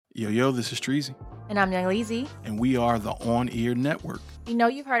Yo, this is Treasy. And I'm Young Leezy. And we are the On Ear Network. We know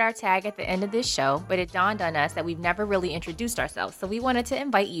you've heard our tag at the end of this show, but it dawned on us that we've never really introduced ourselves, so we wanted to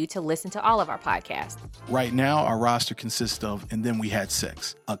invite you to listen to all of our podcasts. Right now, our roster consists of And Then We Had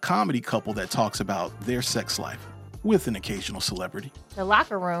Sex, a comedy couple that talks about their sex life with an occasional celebrity. The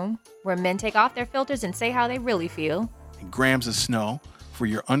Locker Room, where men take off their filters and say how they really feel. And Grams of Snow, for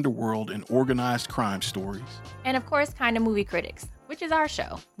your underworld and organized crime stories. And of course, Kinda Movie Critics, which is our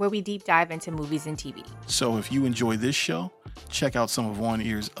show, where we deep dive into movies and TV. So if you enjoy this show, check out some of On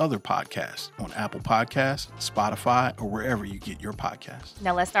Ear's other podcasts on Apple Podcasts, Spotify, or wherever you get your podcasts.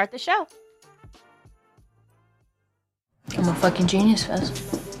 Now let's start the show. I'm a fucking genius, Fez.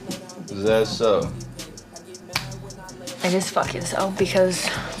 Is that so? It is fucking so, because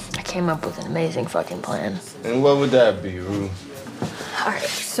I came up with an amazing fucking plan. And what would that be, Rue? Alright,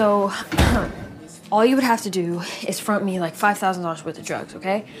 so all you would have to do is front me like $5,000 worth of drugs,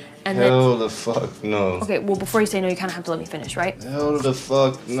 okay? And Hell the fuck no. Okay, well, before you say no, you kind of have to let me finish, right? Hell the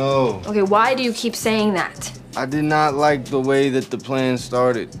fuck no. Okay, why do you keep saying that? I did not like the way that the plan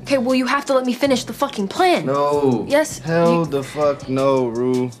started. Okay, well, you have to let me finish the fucking plan. No. Yes? Hell the fuck no,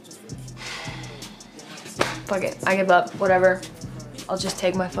 Rue. Fuck it, I give up, whatever. I'll just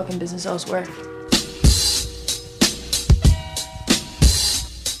take my fucking business elsewhere.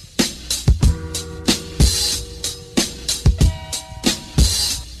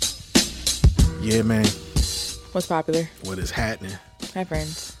 Yeah, man. What's popular? What is happening? Hi,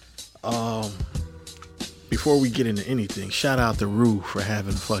 friends. Before we get into anything, shout out to Rue for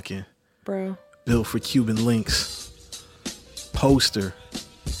having a fucking Bro. Built for Cuban Links poster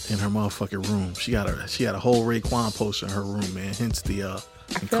in her motherfucking room. She had a whole Raekwon poster in her room, man. Hence the I feel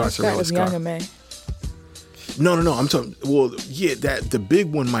like incarcerated that was scar. Young and May. No. I'm talking. Well, yeah, the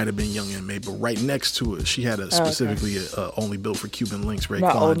big one might have been Young and May, but right next to it, she had a specifically only Built for Cuban Links Raekwon.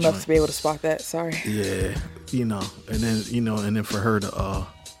 Not old enough joint. to be able to spot that. Sorry. Yeah, and then for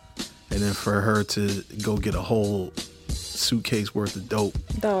her to go get a whole suitcase worth of dope.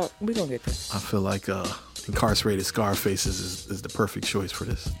 Dog, we gonna get there. I feel like incarcerated Scarfaces is the perfect choice for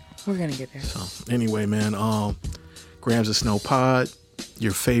this. We're gonna get there. So anyway, man, Grams of Snow Pod,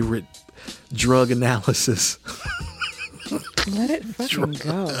 your favorite drug analysis. Let it fucking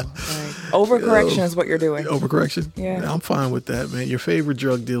go. Like, overcorrection is what you're doing. Overcorrection? Yeah. I'm fine with that, man. Your favorite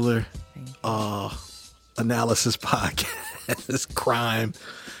drug dealer analysis podcast.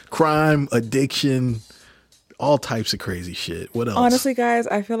 crime, addiction, all types of crazy shit. What else? Honestly, guys,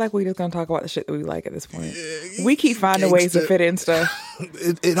 I feel like we just gonna talk about the shit that we like at this point. We keep finding ways to fit in stuff.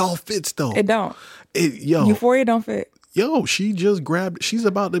 It all fits though. It don't. Yo, Euphoria don't fit. Yo, she just grabbed. She's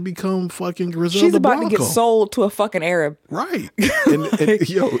about to become fucking Griselda She's about Blanco. to get sold to a fucking Arab. Right. And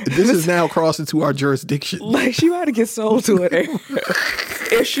yo, this is now crossed into our jurisdiction. Like, she about to get sold to an Arab.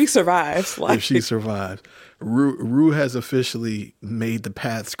 If she survives. Like, If she survives. Rue has officially made the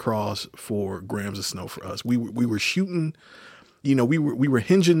paths cross for Grams of Snow for us. We were shooting, we were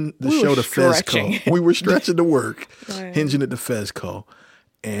hinging the show to Fezco. We were stretching the work, hinging it to Fezco.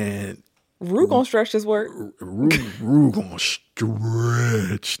 And Rue gonna stretch his work. Rue gonna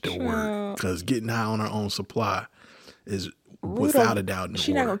stretch the work, because getting high on her own supply is without a doubt in the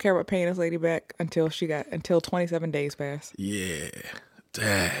She not gonna care about paying this lady back until 27 days pass. Yeah.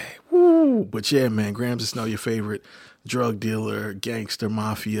 Dang. Woo. But yeah, man, Grams of Snow, your favorite drug dealer, gangster,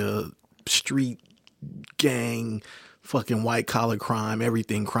 mafia, street gang, fucking white collar crime,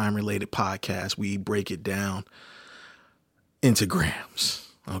 everything crime related podcast. We break it down into grams.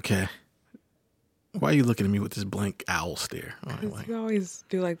 Okay. Why are you looking at me with this blank owl stare? You always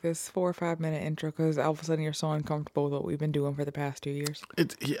do like this 4 or 5 minute intro because all of a sudden you're so uncomfortable with what we've been doing for the past 2 years.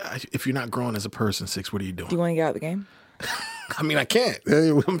 If you're not growing as a person, Six, what are you doing? Do you want to get out of the game? I mean, I can't.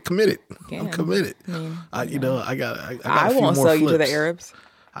 I'm committed. I'm committed. I got I won't sell you to the Arabs.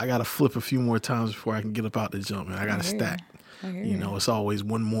 I got to flip a few more times before I can get up out the jump, man. I got to stack. It's always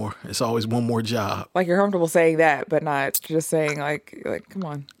one more. It's always one more job. Like, you're comfortable saying that, but not just saying like, come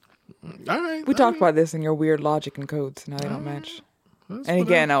on. All right. We talked about this in your weird logic and codes. Now they don't match. And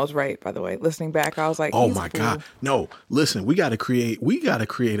again, I was right, by the way. Listening back, I was like, oh my God. No, listen, we got to create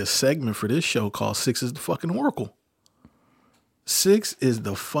a segment for this show called Six is the fucking Oracle. Six is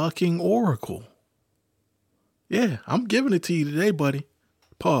the fucking Oracle. Yeah, I'm giving it to you today, buddy.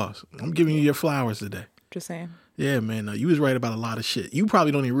 Pause. I'm giving you your flowers today. Just saying. Yeah, man. You was right about a lot of shit. You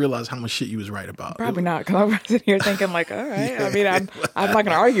probably don't even realize how much shit you was right about. Probably not, because I'm sitting here thinking like, all right. Yeah. I mean, I'm not going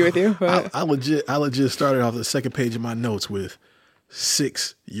to argue with you. But I legit started off the second page of my notes with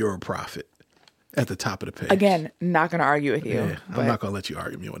 6, you're a prophet at the top of the page. Again, not going to argue with you. Yeah, I'm not going to let you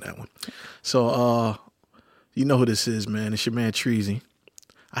argue me on that one. So, you know who this is, man. It's your man Treasy.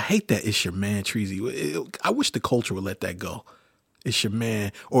 I hate that it's your man, Treasy. I wish the culture would let that go. It's your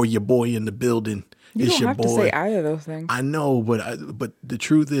man or your boy in the building. You It's don't your have boy. to say either of those things. I know, but the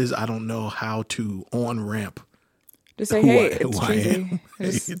truth is, I don't know how to on ramp. Just say, hey, it's I Treasy. am. Hey,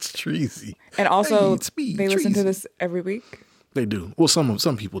 Just- it's Treasy. And also, Hey, it's me, they listen to Treasy. this every week. They do. Well, some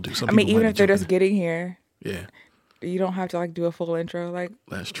people do. Some I mean, people even might if be they're just jumping getting here, in. Yeah, you don't have to like do a full intro. Like,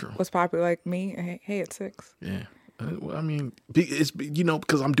 that's true. what's popular? Like me, hey, it's 6. Yeah. Well, I mean, it's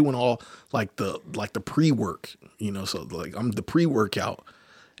because I'm doing all like the pre-work, so like I'm the pre-workout,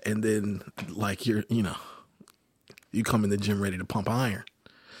 and then like you come in the gym ready to pump iron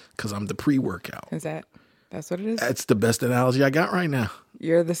because I'm the pre-workout. That's what it is? That's the best analogy I got right now.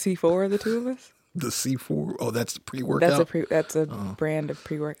 You're the C4 of the two of us? The C4. Oh, that's the pre-workout. That's a brand of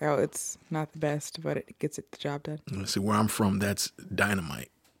pre-workout. It's not the best, but it gets the job done. See, where I'm from, that's dynamite.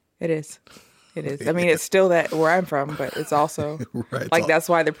 It is. It is. I mean, it's still that where I'm from, but it's also Right, it's like all- that's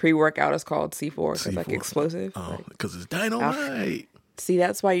why the pre-workout is called C4 because like C4. explosive. Oh, Like, because it's dynamite. see,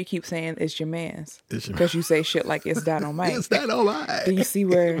 that's why you keep saying it's your man's It's your because you say shit like it's dynamite. It's dynamite. Do you see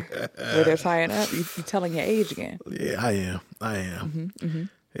where they're tying up? You're telling your age again. Yeah, I am. Mm-hmm,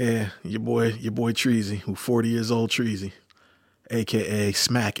 Yeah, your boy Treasy, who 40 years old Treasy, aka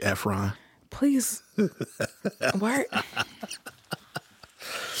Smack Efron. Please, why?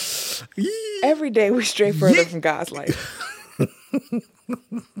 Every day we stray further from God's life.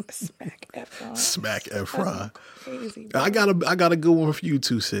 Smack Efron. Smack Efron. Crazy. I got a good one for you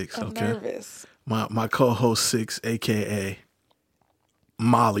too, 6. I'm Okay, nervous. my co-host 6, aka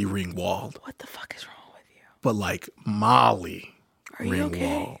Molly Ringwald, What the fuck is wrong with you? but like Molly Are you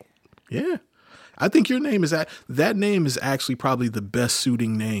okay? Yeah, I think your name is that name is actually probably the best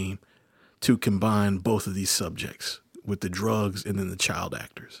suiting name to combine both of these subjects with the drugs and then the child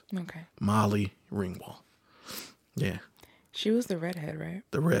actors. Okay. Molly Ringwald. Yeah. She was the redhead, right?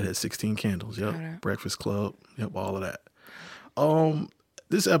 The redhead, 16 Candles. Yep. Shout out. Breakfast Club. Yep. All of that.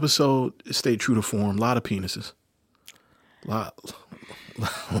 This episode stayed true to form. A lot of penises. Lot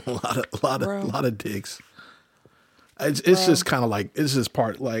of dicks. It's just kind of like, it's just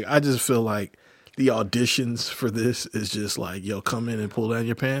part, like, I just feel like the auditions for this is just like, yo, come in and pull down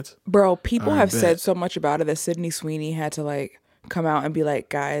your pants. Bro, people I have bet. said so much about it that Sydney Sweeney had to like come out and be like,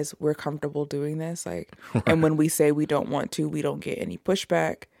 guys, we're comfortable doing this. Like, and when we say we don't want to, we don't get any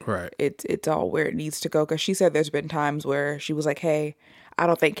pushback. Right. It's all where it needs to go. Cause she said there's been times where she was like, hey, I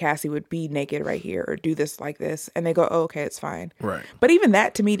don't think Cassie would be naked right here or do this like this. And they go, oh, okay, it's fine. Right. But even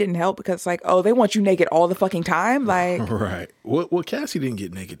that to me didn't help because it's like, oh, they want you naked all the fucking time. Like, Right. Well, Cassie didn't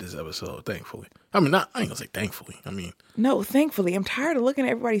get naked this episode, thankfully. I mean, I ain't gonna say thankfully. I mean, no, thankfully, I'm tired of looking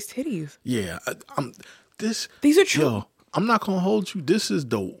at everybody's titties. yeah, These are true. Yo, I'm not gonna hold you. This is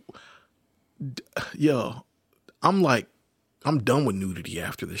I'm done with nudity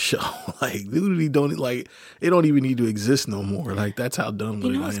after the show. Like nudity it don't even need to exist no more. Like that's how done with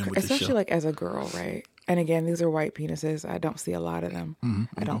You it know, I it's am with especially the show. like as a girl, right? And again, these are white penises. I don't see a lot of them.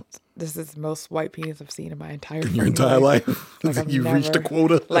 I don't. This is the most white penis I've seen in my entire Your entire life, Like, I've you've reached a never-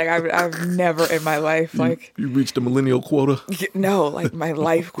 quota. Like I've never in my life like You reached the millennial quota. no like my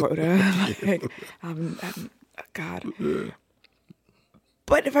life quota. Like, God.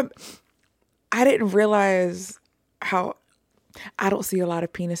 But I didn't realize how I don't see a lot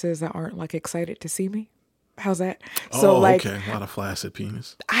of penises that aren't like excited to see me. How's that? So like okay, a lot of flaccid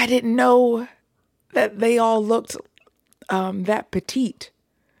penis. I didn't know that they all looked that petite.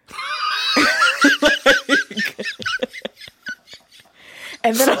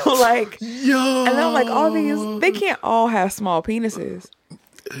 And then I'm like, Yo, and then I'm like, all these, they can't all have small penises.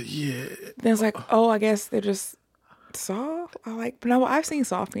 yeah. Then it's like, oh, I guess they're just soft. I like, but no, I've seen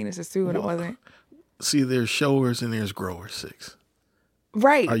soft penises too, and it wasn't. See, there's showers and there's growers. 6.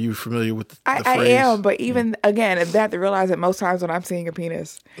 Right. Are you familiar with the I phrase? am, but even again, I have to realize that most times when I'm seeing a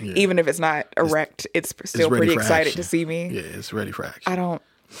penis, Yeah. even if it's not erect, it's still ready pretty for excited action. to see me. Yeah, it's ready for action. I don't.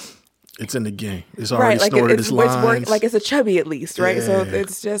 It's in the game. It's already Right, like snorted it's its lines. like it's a chubby at least, right? So Yeah.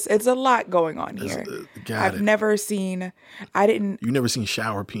 it's a lot going on here. got I've it. never seen. I didn't. You never seen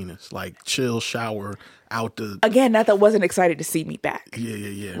shower penis, like chill shower out the. Again, not that wasn't excited to see me back.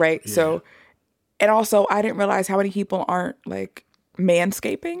 Yeah. Right. Yeah. So, and also I didn't realize how many people aren't like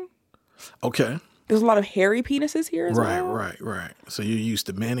manscaping. Okay. There's a lot of hairy penises here as well. Right. So you're used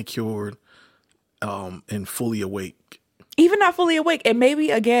to manicured, and fully awake. Even not fully awake. And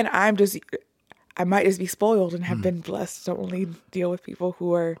maybe again, I might just be spoiled and have been blessed to only deal with people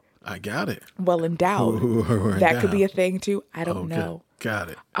who are I got it. well endowed. Who are That could be a endowed. thing too. I don't Okay. know. Got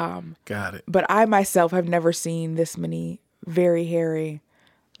it. Got it. But I myself have never seen this many very hairy,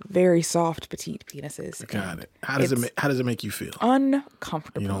 very soft, petite penises. Got it. How does it make you feel?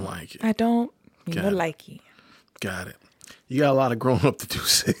 Uncomfortable. You don't like it. I don't. Got it. Like it. Got it. You got a lot of growing up to do,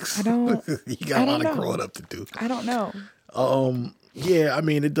 Six. I don't. You got a lot know. of growing up to do. I don't know. Yeah, I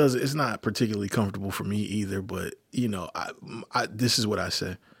mean, it's not particularly comfortable for me either, but you know, I this is what I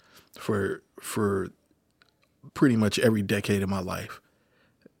say for pretty much every decade of my life.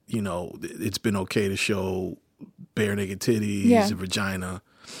 You know, it's been okay to show bare naked titties and vagina.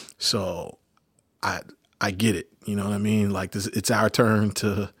 So I get it. You know what I mean? Like this, it's our turn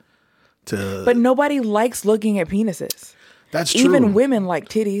to. But nobody likes looking at penises. That's true. Even women like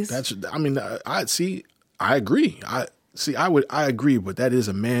titties. I mean, I see. I agree. I agree, but that is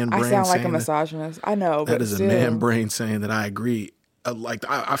a man brain. I sound like a saying misogynist. I know, but that is still. a man brain saying that I agree.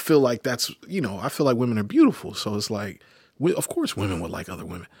 I feel like that's, you know, I feel like women are beautiful. So it's like, of course women would like other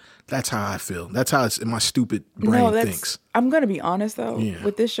women. That's how I feel. That's how my stupid brain thinks. I'm going to be honest though, Yeah.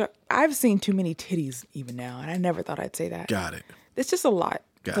 with this show, I've seen too many titties even now, and I never thought I'd say that. Got it. It's just a lot.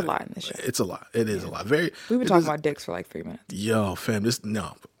 Got It's a it. lot in this show. It's a lot. It is a lot. We've been talking about dicks for like 3 minutes. Yo, fam,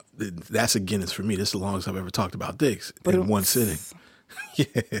 that's a Guinness for me. This is the longest I've ever talked about dicks in one sitting.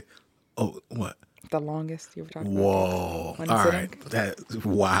 Yeah. Oh, what? The longest you ever talked about. Whoa. One All sitting? right.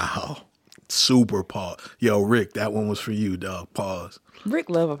 Wow. Super pause. Yo, Rick, that one was for you, dog. Pause. Rick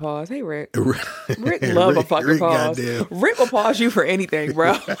love a pause. Hey, Rick. Rick Love a fucking pause. goddamn. Rick will pause you for anything,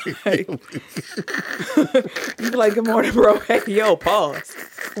 bro. Like, you be like, good morning, bro. Hey, yo, pause.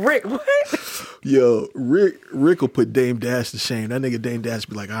 Rick, what? Yo, Rick will put Dame Dash to shame. That nigga Dame Dash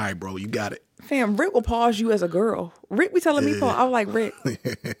be like, all right, bro, you got it. Fam, Rick will pause you as a girl. Rick be telling me pause. I'm like, Rick,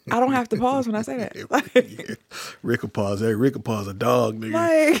 I don't have to pause when I say that. Yeah. Rick will pause. Hey, Rick will pause a dog, nigga.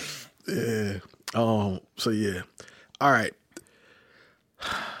 Like, Yeah. So yeah. All right.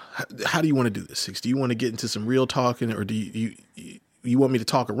 How do you want to do this, Six? Do you want to get into some real talking, or do you want me to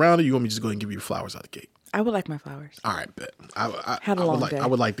talk around, or you want me to just go ahead and give you your flowers out the gate? I would like my flowers. All right, bet. Had a long day. I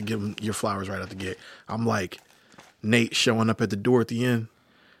would like to give them your flowers right out the gate. I'm like Nate showing up at the door at the end,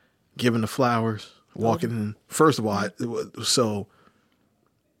 giving the flowers, walking in. First of all, so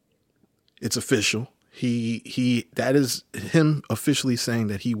it's official. That is him officially saying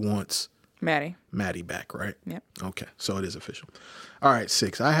that he wants Maddie back, right? Yep. Okay, so it is official. All right,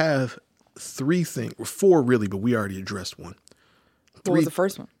 Six. I have 4 really, but we already addressed one. What was the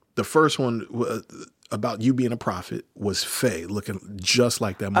first one? The first one about you being a prophet was Faye looking just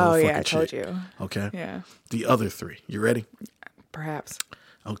like that motherfucking Oh, yeah, I chick. told you. Okay? Yeah. The other 3. You ready? Perhaps.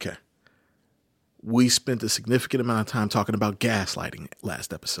 Okay. We spent a significant amount of time talking about gaslighting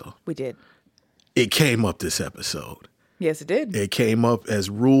last episode. We did. It came up this episode. Yes, it did. It came up as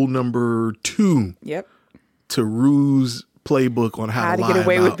rule number 2 Yep. to Rue's playbook on how to lie get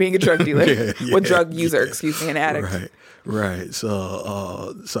away about with being a drug dealer. With drug user, yeah. excuse me, an addict. Right.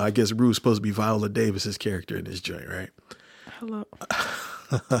 So I guess Rue's supposed to be Viola Davis's character in this joint, right? Hello.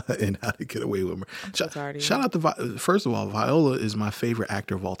 And how to get away with murder. sorry. Shout out to first of all, Viola is my favorite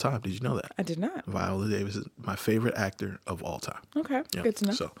actor of all time. Did you know that? I did not. Viola Davis is my favorite actor of all time. Okay. Yeah. Good to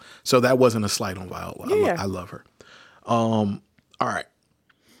know. So that wasn't a slight on Viola. Yeah. I love her. All right.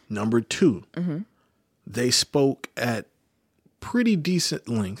 Number 2. Mm-hmm. They spoke at pretty decent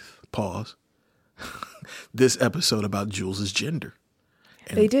length, pause, this episode about Jules's gender.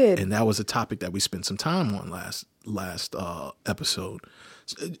 And, They did. And that was a topic that we spent some time on last episode.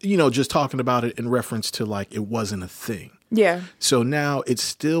 You know, just talking about it in reference to like it wasn't a thing. Yeah. So now it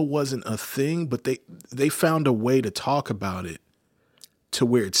still wasn't a thing, but they found a way to talk about it to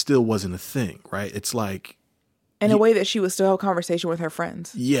where it still wasn't a thing, right? It's like In a way that she would still have a conversation with her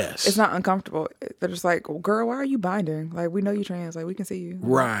friends. yes. It's not uncomfortable. They're just like, well, girl, why are you binding? Like, we know you trans. Like, we can see you.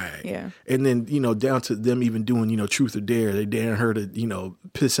 Right. Yeah. And then, you know, down to them even doing, you know, truth or dare. They daring her to, you know,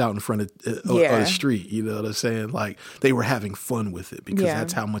 piss out in front of the street. You know what I'm saying? Like, they were having fun with it because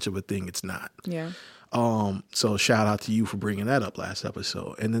that's how much of a thing it's not. Yeah. So shout out to you for bringing that up last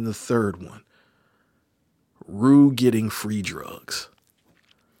episode. And then the third one, Rue getting free drugs.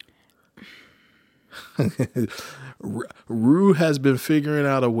 Rue has been figuring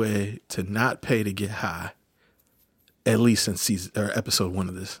out a way to not pay to get high, at least since episode 1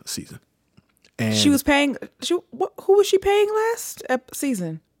 of this season. And She was paying. Who was she paying last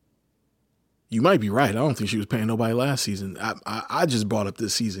season? you might be right. I don't think she was paying nobody last season. I just brought up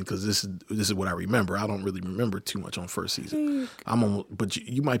this season because this is what I remember. I don't really remember too much on first season. But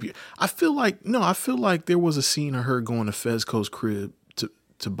you might be. I feel like there was a scene of her going to Fezco's crib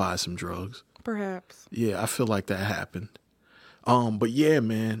to buy some drugs. Perhaps. Yeah, I feel like that happened. But yeah,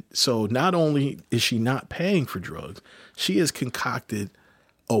 man. So not only is she not paying for drugs, she has concocted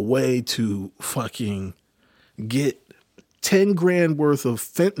a way to fucking get 10 grand worth of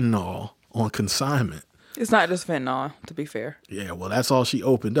fentanyl on consignment. It's not just fentanyl, to be fair. Yeah, well, that's all she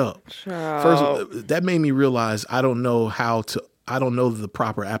opened up. Child. First, that made me realize I don't know the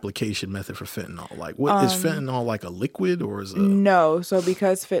proper application method for fentanyl. Like, what is fentanyl, like a liquid, or is it? No, so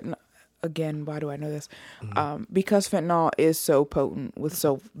because fentanyl, again, why do I know this? Because fentanyl is so potent with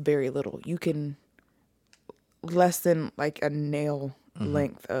so very little, you can, less than like a nail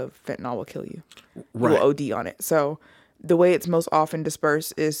length of fentanyl will kill you. Right. You will OD on it. So the way it's most often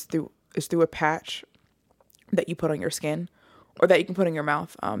dispersed is through a patch that you put on your skin, or that you can put in your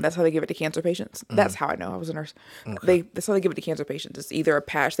mouth. That's how they give it to cancer patients. That's how I know. I was a nurse. Okay. That's how they give it to cancer patients. It's either a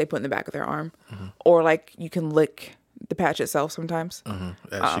patch they put in the back of their arm, or like you can lick the patch itself sometimes.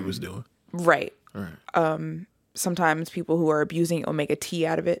 As she was doing. Right. Right. Sometimes people who are abusing it will make a tea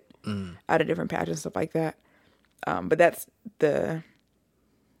out of it, out of different patches and stuff like that. But that's I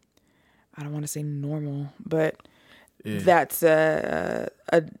don't want to say normal, but that's a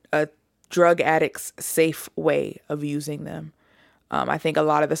drug addict's safe way of using them. I think a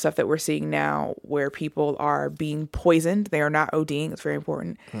lot of the stuff that we're seeing now where people are being poisoned, they are not ODing. It's very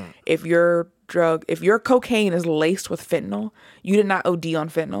important. If your cocaine is laced with fentanyl, you did not OD on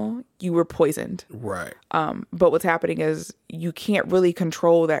fentanyl. You were poisoned. Right. But what's happening is you can't really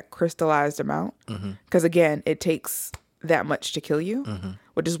control that crystallized amount because, again, it takes that much to kill you,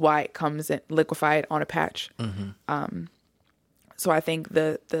 which is why it comes in liquefied on a patch. So I think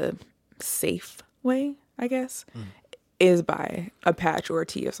the safe way, I guess, is by a patch or a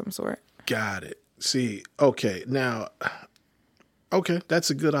tea of some sort. Got it. See, okay, now, okay, that's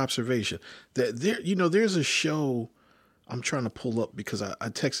a good observation. That there's a show I'm trying to pull up because I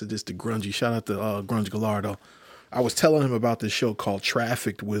texted this to Grungy. Shout out to Grunge Gallardo. I was telling him about this show called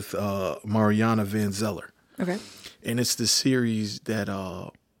Trafficked with Mariana Van Zeller. Okay. And it's the series that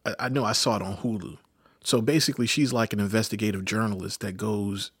I know I saw it on Hulu. So basically, she's like an investigative journalist that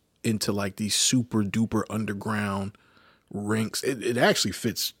goes into like these super duper underground rinks. It actually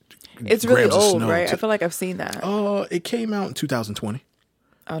fits. It's really grams of old, snow right? I feel like I've seen that. It came out in 2020.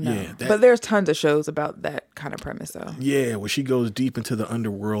 Oh no. Yeah, but there's tons of shows about that kind of premise though. Yeah, where she goes deep into the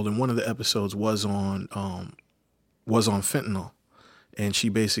underworld, and one of the episodes was on fentanyl, and she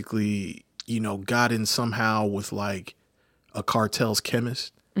basically got in somehow with like a cartel's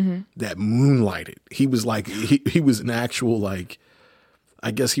chemist that moonlighted. He was like he was an actual like. I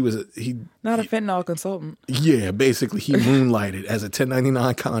guess he not a fentanyl consultant. Yeah, basically he moonlighted as a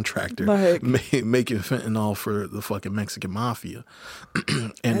 1099 contractor, Like, making fentanyl for the fucking Mexican mafia.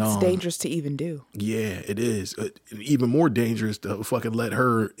 And that's dangerous to even do. Yeah, it is. Even more dangerous to fucking let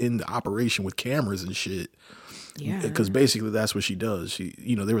her in the operation with cameras and shit. Yeah, because basically that's what she does. She,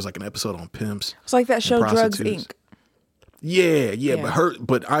 there was like an episode on pimps. It's like that show Drugs prostitutes. Inc. Yeah,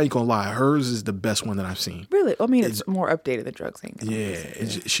 but I ain't gonna lie, hers is the best one that I've seen. Really? I mean, it's more updated than Drugs Inc.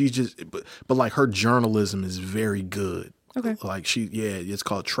 Yeah, she's just, but like her journalism is very good. Okay. Like it's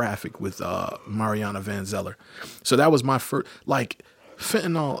called Traffic with Mariana Van Zeller. So that was my first, like,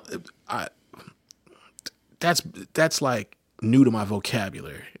 fentanyl. That's like new to my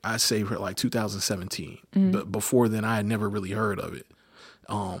vocabulary. I say for like 2017, but before then I had never really heard of it.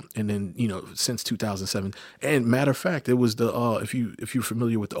 And then, since 2007, and matter of fact, it was the, if you're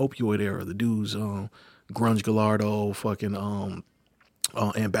familiar with the opioid era, the dudes, Grunge Gallardo, fucking,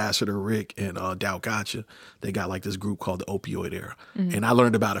 Ambassador Rick and, Dow Gotcha, they got like this group called the opioid era. And I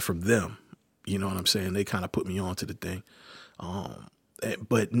learned about it from them. You know what I'm saying? They kind of put me on to the thing.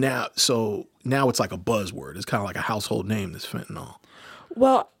 But now it's like a buzzword. It's kind of like a household name, this fentanyl.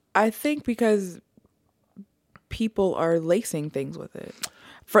 Well, I think because people are lacing things with it.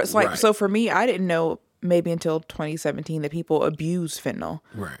 So for me, I didn't know maybe until 2017 that people abuse fentanyl.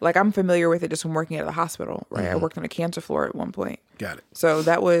 Right. Like I'm familiar with it just from working at the hospital, right? I worked on a cancer floor at one point. Got it. So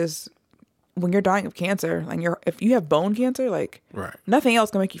that was when you're dying of cancer, like if you have bone cancer, like nothing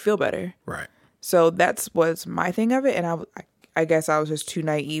else can make you feel better. Right. So was my thing of it. And I guess I was just too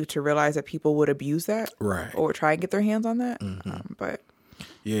naive to realize that people would abuse that. Right. Or try and get their hands on that. But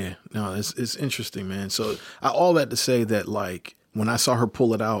yeah, no, it's interesting, man. So all that to say that, like, when I saw her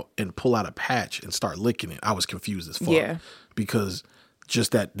pull it out and pull out a patch and start licking it, I was confused as fuck. Yeah. Because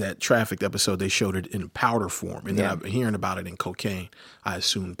just that Trafficked episode, they showed it in powder form. And then I've been hearing about it in cocaine. I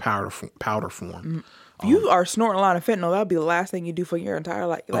assumed powder form. If you are snorting a lot of fentanyl, that would be the last thing you do for your entire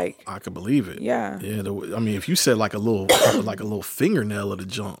life. Like, I could believe it. Yeah. Yeah. I mean, if you said like a little fingernail of the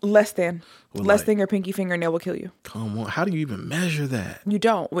junk. Less than your pinky fingernail will kill you. Come on. How do you even measure that? You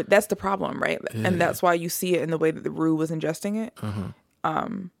don't. That's the problem, right? Yeah. And that's why you see it in the way that the Rue was ingesting it.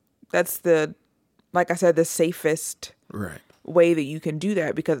 That's like I said, the safest way that you can do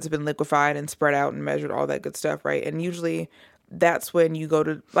that because it's been liquefied and spread out and measured, all that good stuff, right? And usually that's when you go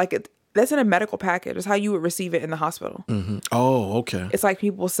to, like, that's in a medical package. It's how you would receive it in the hospital. Mm-hmm. Oh, okay. It's like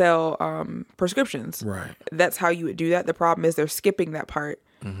people sell prescriptions. Right. That's how you would do that. The problem is they're skipping that part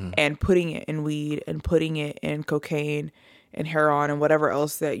and putting it in weed and putting it in cocaine and heroin and whatever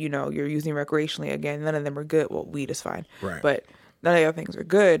else that, you know, you're using recreationally. Again, none of them are good. Well, weed is fine. Right. But none of the other things are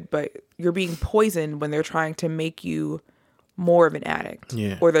good. But you're being poisoned when they're trying to make you more of an addict.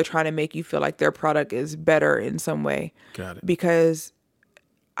 Yeah. Or they're trying to make you feel like their product is better in some way. Got it. Because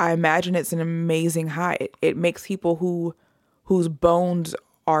I imagine it's an amazing high. It makes people whose bones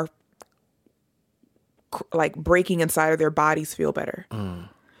are like breaking inside of their bodies feel better.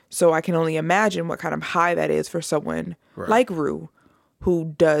 So I can only imagine what kind of high that is for someone like Rue,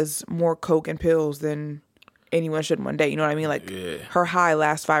 who does more coke and pills than anyone should in one day. You know what I mean? Like her high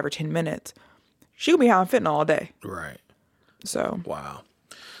lasts 5 or 10 minutes. She could be high on fentanyl all day. Right. So wow.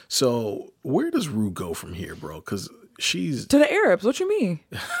 So where does Rue go from here, bro? Because she's to the Arabs. What you mean?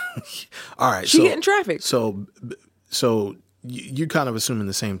 all right. She so, getting trafficked. So you're kind of assuming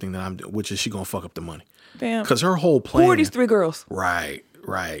the same thing that I'm doing, which is she gonna fuck up the money. Damn. Because her whole plan. Who are these 3 girls? Right.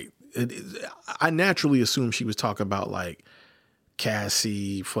 I naturally assumed she was talking about like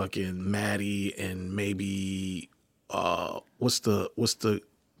Cassie, fucking Maddie, and maybe what's the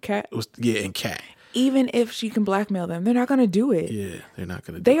Cat. and Cat. Even if she can blackmail them, they're not gonna do it. Yeah, they're not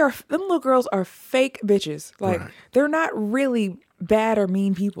gonna. Them little girls are fake bitches. Like they're not really bad or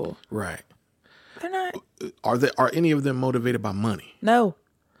mean people. Right. They're not. Are any of them motivated by money? No.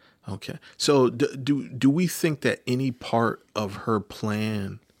 Okay. So do we think that any part of her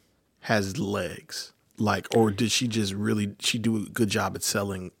plan has legs? Like, or did she just she do a good job at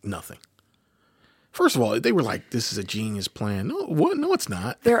selling nothing? First of all, they were like, "This is a genius plan." No, what? No, it's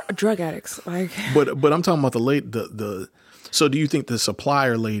not. They're drug addicts. Like, but I'm talking about the. So, do you think the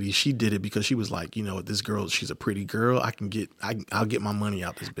supplier lady, she did it because she was like, you know, this girl, she's a pretty girl. I'll get my money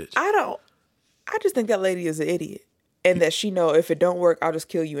out this bitch. I just think that lady is an idiot, and that she know if it don't work, I'll just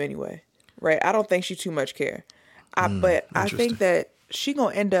kill you anyway. Right? I don't think she too much care. But I think that she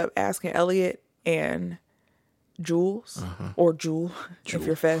gonna end up asking Elliot and Jules or Jewel if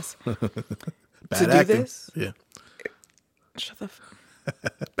you're fast. Bad to acting. do this? Yeah. Shut the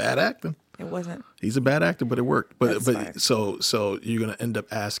Bad acting. It wasn't. He's a bad actor, but it worked. But Fine. so you're gonna end up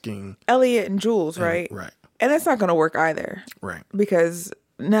asking Elliot and Jules, right? Right. And that's not gonna work either. Right. Because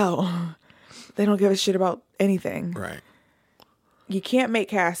no, they don't give a shit about anything. Right. You can't make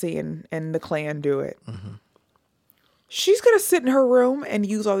Cassie and the clan do it. She's gonna sit in her room and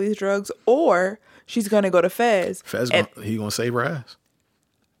use all these drugs, or she's gonna go to Fez. He gonna save her ass.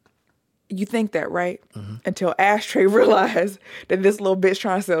 You think that, right? Until Ashtray realized that this little bitch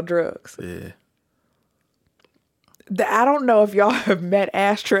trying to sell drugs. Yeah. I don't know if y'all have met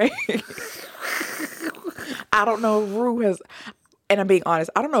Ashtray. I don't know if Rue has, and I'm being honest,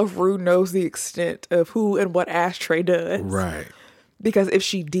 I don't know if Rue knows the extent of who and what Ashtray does. Right. Because if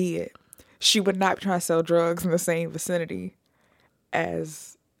she did, she would not be trying to sell drugs in the same vicinity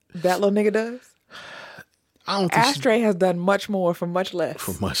as that little nigga does. I don't think Ashtray has done much more for much less.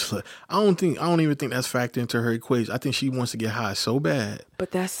 for much less. I don't even think that's factored into her equation. I think she wants to get high so bad.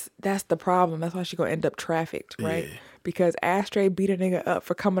 But that's the problem. That's why she gonna end up trafficked, right? Yeah. Because Ashtray beat a nigga up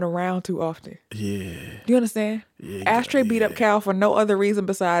for coming around too often. Yeah. Do you understand? Yeah, Ashtray beat up Cal for no other reason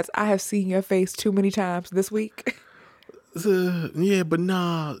besides I have seen your face too many times this week. Yeah, but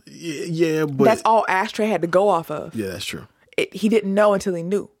nah. Yeah, but That's all Ashtray had to go off of. yeah, that's true. He didn't know until he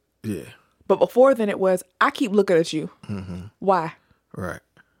knew. Yeah. But before then, it was I keep looking at you. Why, Right.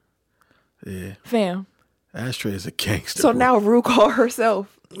 Yeah. fam? Ashtray is a gangster. So boy. now Rue called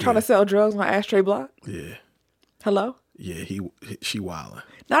herself trying to sell drugs on Ashtray Block. Yeah. Hello. Yeah. She wildin'.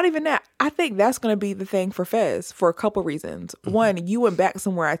 Not even that. I think that's going to be the thing for Fez for a couple reasons. One, you went back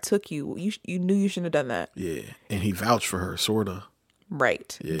somewhere I took you. You knew you shouldn't have done that. Yeah, and he vouched for her, sorta.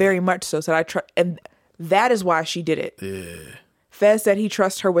 Right. Yeah. Very much so. So and that is why she did it. Yeah. Fez said he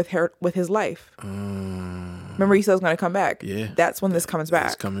trusts her with his life. Remember, he said he was going to come back. Yeah. That's when this comes back.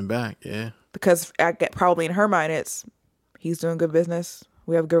 It's coming back. Yeah. Because I get probably in her mind, it's he's doing good business.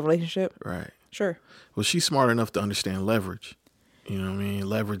 We have a good relationship. Right. Sure. Well, she's smart enough to understand leverage. You know what I mean?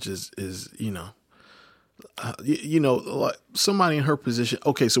 Leverage is like somebody in her position.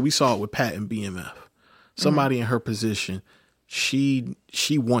 Okay, so we saw it with Pat and BMF. Somebody in her position, she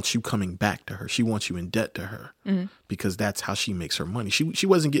wants you coming back to her. She wants you in debt to her because that's how she makes her money. She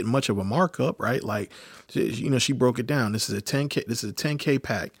wasn't getting much of a markup, right? Like, she broke it down. This is a 10K. This is a 10K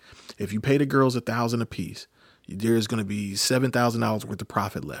pack. If you pay the girls $1,000 a piece, there's going to be $7,000 worth of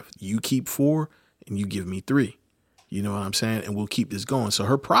profit left. You keep $4,000 and you give me $3,000. You know what I'm saying? And we'll keep this going. So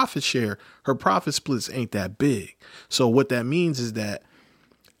her profit splits ain't that big. So what that means is that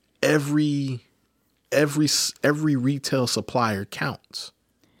every retail supplier counts,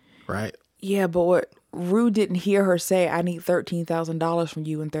 right? Yeah, but what Rue didn't hear her say, I need $13,000 from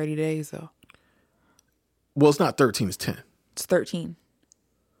you in 30 days, though. Well, it's not 13, it's 10. It's 13.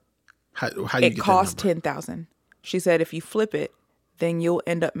 How do you It get cost that number? 10,000. She said if you flip it, then you'll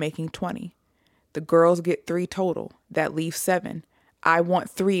end up making 20. The girls get 3 total. That leaves 7. I want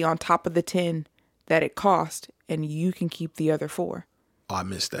 3 on top of the 10 that it cost, and you can keep the other 4. Oh, I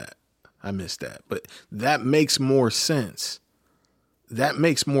missed that. But that makes more sense.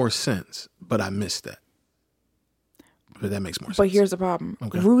 But I missed that. But that makes more sense. But here's the problem.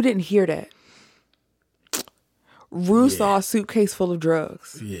 Okay. Rue didn't hear that. Rue saw a suitcase full of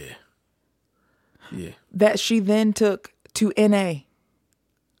drugs Yeah. that she then took to NA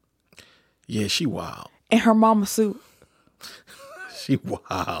Yeah, she wild. in her mama's suit. She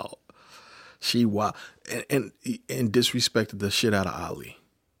wild. And disrespected the shit out of Ali.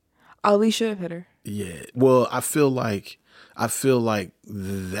 Ali should have hit her. Yeah. Well, I feel like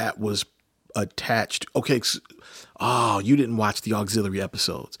that was attached. Okay. You didn't watch the auxiliary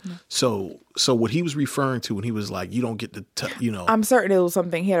episodes. No. So what he was referring to when he was like, you don't get to, I'm certain it was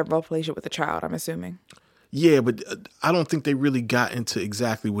something, he had a rough relationship with a child, I'm assuming. Yeah, but I don't think they really got into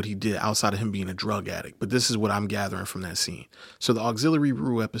exactly what he did outside of him being a drug addict. But this is what I'm gathering from that scene. So the auxiliary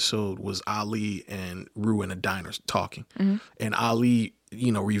Rue episode was Ali and Rue in a diner talking. Mm-hmm. And Ali,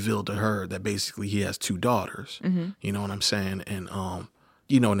 revealed to her that basically he has 2 daughters. Mm-hmm. You know what I'm saying? And, and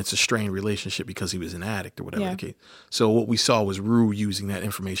it's a strained relationship because he was an addict or whatever the case. So what we saw was Rue using that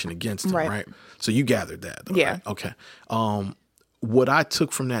information against him, right? So you gathered that, though, yeah. Right? Okay. What I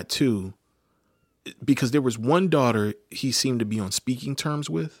took from that, too, because there was one daughter he seemed to be on speaking terms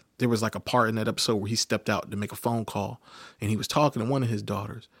with. There was like a part in that episode where he stepped out to make a phone call and he was talking to one of his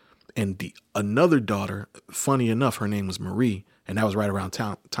daughters. And another daughter, funny enough, her name was Marie. And that was right around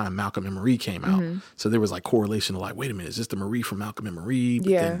time Malcolm and Marie came out. Mm-hmm. So there was like correlation of like, wait a minute, is this the Marie from Malcolm and Marie? But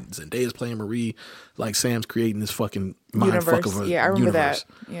then Zendaya's playing Marie. Like Sam's creating this fucking mindfuck of a I remember universe.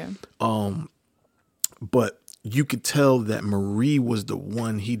 That. Yeah. But you could tell that Marie was the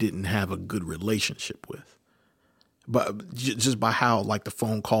one he didn't have a good relationship with. But just by how like the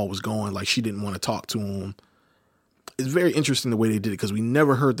phone call was going, like she didn't want to talk to him. It's very interesting the way they did it because we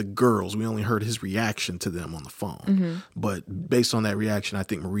never heard the girls. We only heard his reaction to them on the phone. Mm-hmm. But based on that reaction, I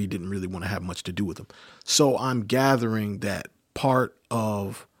think Marie didn't really want to have much to do with him. So I'm gathering that part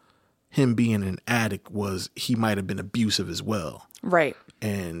of him being an addict was he might have been abusive as well. Right.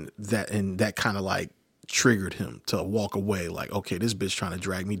 And that kind of like triggered him to walk away like, okay, this bitch trying to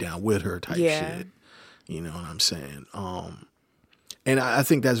drag me down with her type shit. You know what I'm saying? And I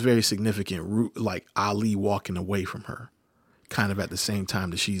think that's very significant, like Ali walking away from her kind of at the same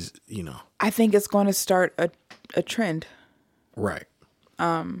time that she's, I think it's going to start a trend. Right.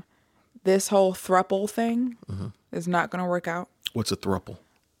 This whole throuple thing is not going to work out. What's a throuple?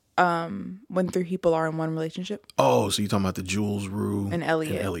 When 3 people are in one relationship. Oh, so you're talking about the Jules, Rue, and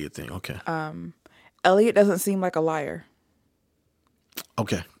Elliot thing. Okay. Elliot doesn't seem like a liar.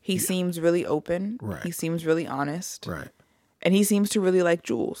 Okay. He seems really open. Right. He seems really honest. Right. And he seems to really like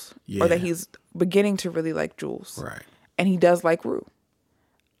Jules. Yeah. Or that he's beginning to really like Jules. Right. And he does like Rue.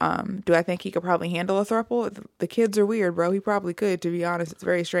 Do I think he could probably handle a throuple? The kids are weird, bro. He probably could, to be honest. It's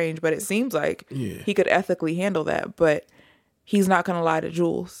very strange. But it seems like he could ethically handle that. But he's not going to lie to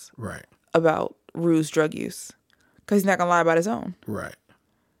Jules. Right. About Rue's drug use. Because he's not going to lie about his own. Right.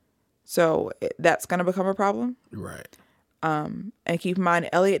 So that's going to become a problem. Right. And keep in mind,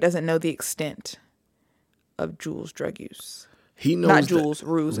 Elliot doesn't know the extent of Jules' drug use. He knows not Jules,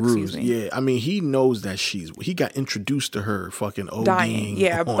 Rue's, excuse me. Yeah, I mean, he knows that he got introduced to her fucking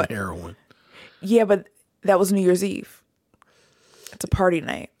ODing on heroin. Yeah, but that was New Year's Eve. It's a party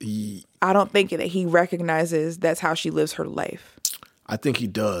night. I don't think that he recognizes that's how she lives her life. I think he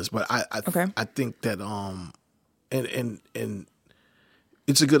does, but I think that and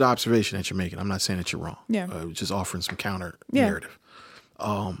it's a good observation that you're making. I'm not saying that you're wrong. Yeah, just offering some counter narrative.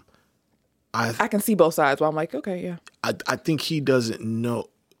 I can see both sides. Well, I'm like, okay, yeah. I think he doesn't know.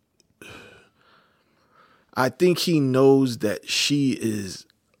 I think he knows that she is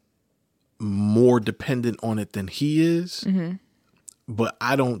more dependent on it than he is. Mm-hmm. But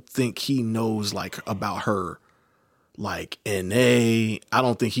I don't think he knows like about her, like NA. I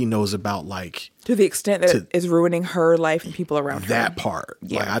don't think he knows about like to the extent that it's ruining her life and people around her. That part.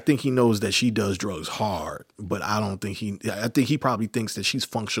 Yeah. Like I think he knows that she does drugs hard, but I think he probably thinks that she's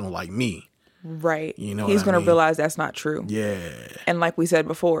functional like me. Right. You know, he's going to realize that's not true. Yeah. And like we said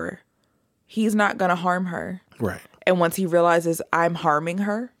before, he's not going to harm her. Right. And once he realizes I'm harming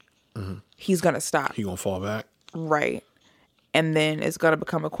her, he's going to stop. He gonna fall back. Right. And then it's going to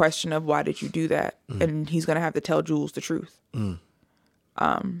become a question of why did you do that? And he's going to have to tell Jules the truth. And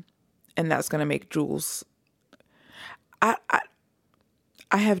that's going to make Jules... I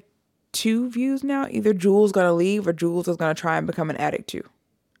have two views now. Either Jules going to leave or Jules is going to try and become an addict too.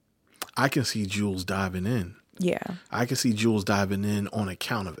 I can see Jules diving in. Yeah. I can see Jules diving in on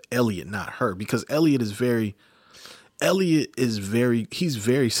account of Elliot, not her, because Elliot is very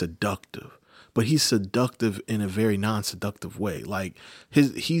seductive, but he's seductive in a very non-seductive way. Like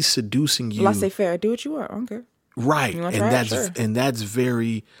he's seducing you. Laissez-faire, do what you want. I don't care. Right. You wanna And try it? that's Sure. and that's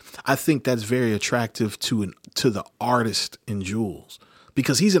very, I think that's very attractive to the artist in Jules,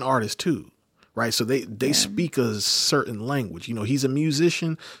 because he's an artist too. Right. So they speak a certain language. You know, he's a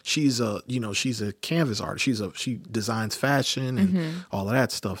musician. She's a canvas artist. She designs fashion and all of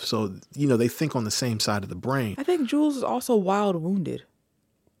that stuff. So, you know, they think on the same side of the brain. I think Jules is also wild wounded.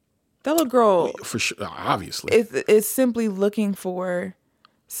 That little girl For sure, obviously. is simply looking for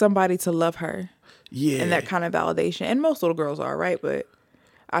somebody to love her. Yeah. And that kind of validation. And most little girls are, right? But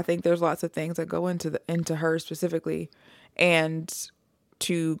I think there's lots of things that go into her specifically. And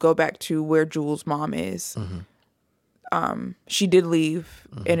to go back to where Jules' mom is, she did leave,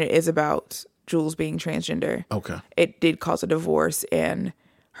 and it is about Jules being transgender. Okay. It did cause a divorce, and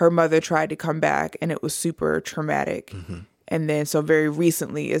her mother tried to come back, and it was super traumatic. And then, so very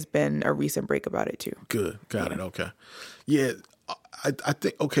recently, it's been a recent break about it too. Good. Got it. Okay. Yeah. I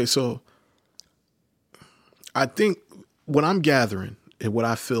think, okay, so I think what I'm gathering and what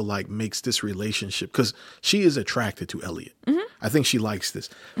I feel like makes this relationship, because she is attracted to Elliot. I think she likes this.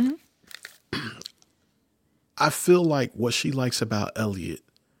 I feel like what she likes about Elliot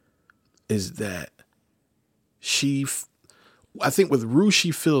is that I think with Rue, she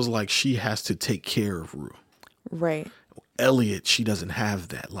feels like she has to take care of Rue. Right. Elliot, she doesn't have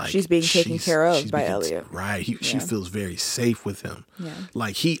that. Like She's being taken care of by Elliot. Right. She feels very safe with him. Yeah.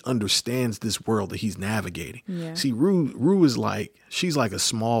 Like he understands this world that he's navigating. Yeah. See, Rue is like, she's like a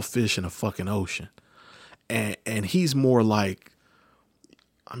small fish in a fucking ocean. And he's more like,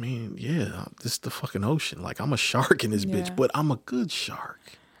 I mean, yeah, this is the fucking ocean. Like I'm a shark in this bitch, but I'm a good shark.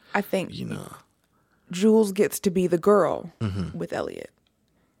 I think, You know. Jules gets to be the girl with Elliot.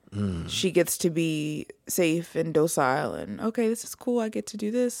 She gets to be safe and docile and, okay, this is cool. I get to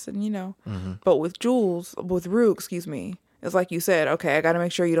do this. And, you know, but with Rue, excuse me, it's like you said, okay, I got to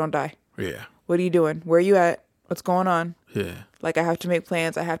make sure you don't die. Yeah. What are you doing? Where are you at? What's going on? Yeah. Like, I have to make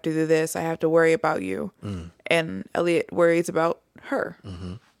plans. I have to do this. I have to worry about you. And Elliot worries about her.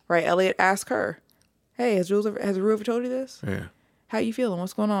 Right? Elliot asks her, hey, has Rue ever told you this? Yeah. How you feeling?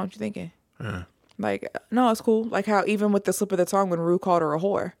 What's going on? What you thinking? Yeah. Like, no, it's cool. Like how even with the slip of the tongue when Rue called her a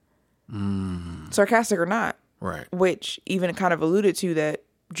whore. Sarcastic or not. Right. Which even kind of alluded to that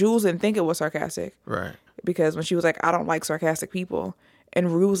Jules didn't think it was sarcastic. Right. Because when she was like, I don't like sarcastic people.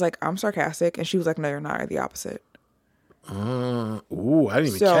 And Rue was like, I'm sarcastic. And she was like, no, you're not. You're the opposite. Ooh, I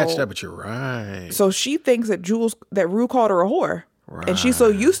didn't even catch that, but you're right. So she thinks that Rue called her a whore. Right. And she's so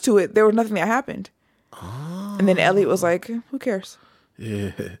used to it, there was nothing that happened. And then Elliot was like, who cares?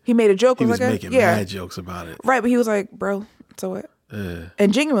 Yeah. He made a joke. He was like, making mad jokes about it. Right, but he was like, bro, so what?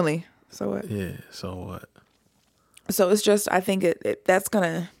 And genuinely, so what? Yeah, so what? So it's just, I think that's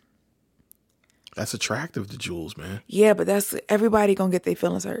attractive to Jules, man. Yeah, but everybody gonna get their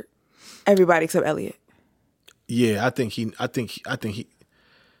feelings hurt. Everybody except Elliot. Yeah, I think he knows and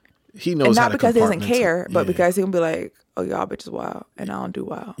not how to because he doesn't compartmentalize. care, but because he gonna be like, oh, y'all bitches wild, and I don't do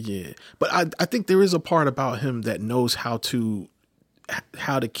wild. Yeah, but I think there is a part about him that knows how to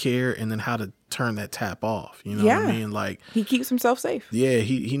care and then how to turn that tap off. You know what I mean? Like he keeps himself safe. Yeah,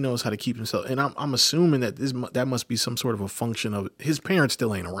 he knows how to keep himself. And I'm assuming that that must be some sort of a function of his parents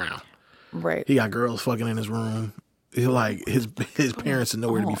still ain't around. Right. He got girls fucking in his room. Like his parents are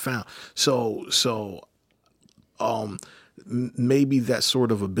nowhere to be found. So maybe that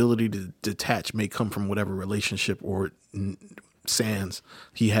sort of ability to detach may come from whatever relationship or sans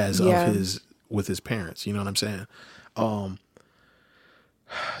he has with his parents. You know what I'm saying?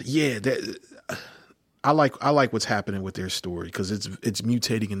 I like what's happening with their story because it's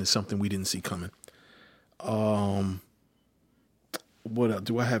mutating into something we didn't see coming. What else?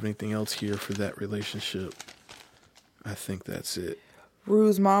 Do I have anything else here for that relationship? I think that's it.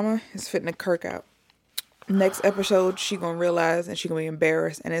 Rue's mama is fitting a Kirk out. Next episode, she gonna realize and she gonna be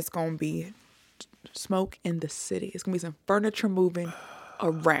embarrassed, and it's gonna be smoke in the city. It's gonna be some furniture moving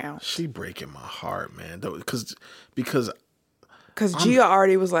around. She breaking my heart, man. Because Gia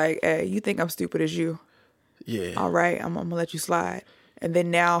already was like, "Hey, you think I'm stupid as you? Yeah. All right, I'm gonna let you slide." And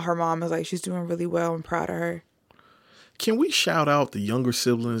then now her mom is like, she's doing really well and proud of her. Can we shout out the younger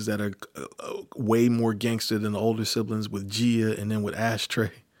siblings that are way more gangster than the older siblings with Gia and then with Ashtray?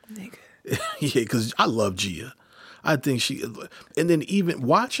 Nigga. Yeah, because I love Gia. I think and then even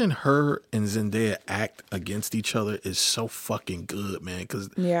watching her and Zendaya act against each other is so fucking good, man, because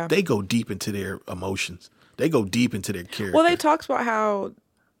they go deep into their emotions. They go deep into their character. Well, they talked about how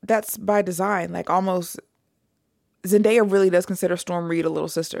that's by design, like almost Zendaya really does consider Storm Reed a little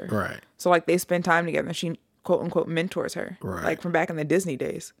sister. Right. So like they spend time together and she quote unquote mentors her. Right. Like from back in the Disney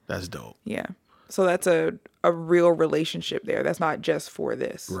days. That's dope. Yeah. So that's a real relationship there. That's not just for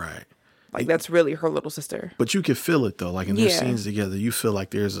this. Right. Like that's really her little sister. But you can feel it though. Like in their scenes together, you feel like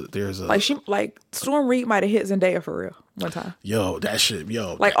there's a like Storm Reed might have hit Zendaya for real one time. Yo, that shit,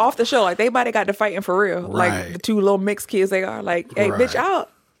 like off the show, like they might have got to fighting for real. Right. Like the two little mixed kids they are. Like, hey, bitch,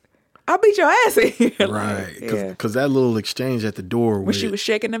 I'll beat your ass in. Right. Because that little exchange at the door when she was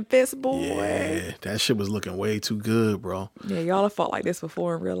shaking them fists, boy. Yeah, that shit was looking way too good, bro. Yeah, y'all have fought like this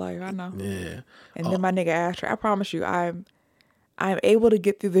before in real life. I know. Yeah. And then my nigga Ashtray, I promise you, I'm able to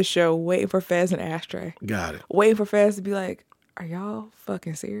get through this show waiting for Fez and Ashtray. Got it. Waiting for Fez to be like, are y'all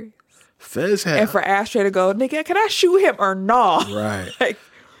fucking serious? Fez had... And for Ashtray to go, nigga, can I shoot him or not? Right. Like,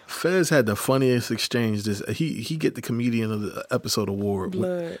 Fez had the funniest exchange. He get the comedian of the episode award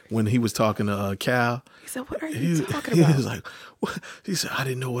when he was talking to Cal. He said, "What are you talking about?" He was like, what? He said, "I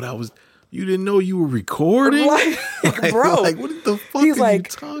didn't know what I was. You didn't know you were recording, like, bro. Like, what the fuck He's are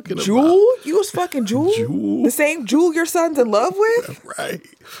like, you talking about? Jewel? You was fucking Jewel? The same Jewel your son's in love with?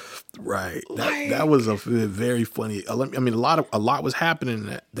 Right. That was a very funny. I mean, a lot was happening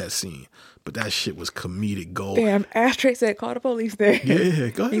in that scene. But that shit was comedic gold. Damn, Ashtray said, call the police there. Yeah,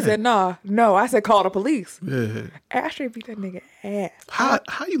 go ahead. He said, no, I said, call the police. Yeah. Ashtray beat that nigga ass.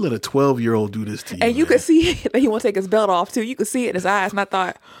 How you let a 12-year-old do this to you? And you could see that he won't take his belt off, too. You could see it in his eyes. And I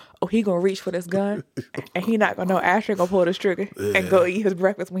thought, oh, he gonna reach for this gun. And he not gonna know Ashtray gonna pull this trigger and go eat his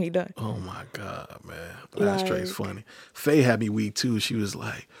breakfast when he done. Oh, my God, man. Ashtray's funny. Faye had me weak, too. She was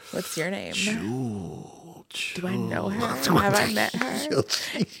like, what's your name? Jewel. Do I know her? Have I met her?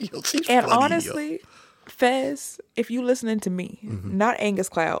 She's and funny, honestly, Fez, if you listening to me, not Angus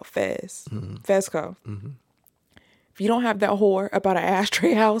Cloud, Fez, Fezco, if you don't have that whore about an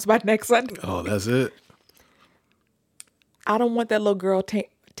Ashtray house by next Sunday, oh, that's it. I don't want that little girl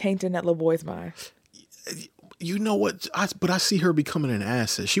tainting that little boy's mind. You know what? But I see her becoming an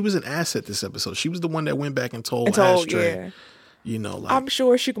asset. She was an asset this episode. She was the one that went back and told Ashtray. Yeah. You know, like, I'm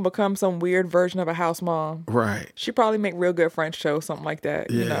sure she can become some weird version of a house mom. Right. She probably make real good French toast, something like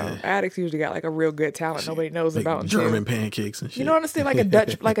that. Yeah. You know, addicts usually got like a real good talent nobody knows about. German pancakes and shit. You know what I'm saying? Like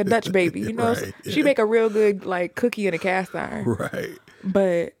a Dutch baby. You know, right, she make a real good like cookie in a cast iron. Right.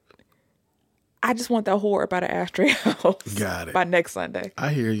 But I just want that whore about an Ashtray house. Got it. By next Sunday.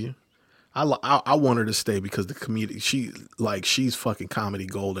 I hear you. I want her to stay because the comedic she's fucking comedy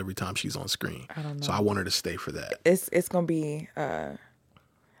gold every time she's on screen. I don't know. So I want her to stay for that. It's gonna be. I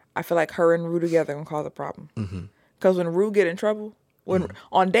feel like her and Rue together gonna cause a problem. Because when Rue get in trouble,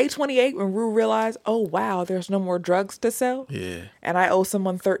 on day 28, when Rue realized, oh wow, there's no more drugs to sell. Yeah. And I owe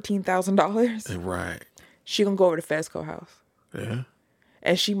someone $13,000. Right. She gonna go over to Fezco house. Yeah.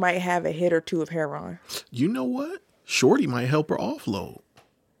 And she might have a hit or two of heroin. You know what? Shorty might help her offload.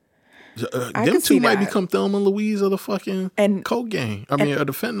 I them two might that. become Thelma and Louise of the fucking coke gang. Of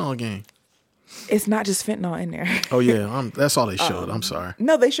the fentanyl gang. It's not just fentanyl in there. Oh yeah, that's all they showed. I'm sorry.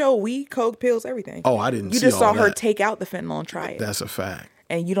 No, they show weed, coke, pills, everything. Oh, I didn't. You see just saw all her that. take out the fentanyl and try it. That's a fact.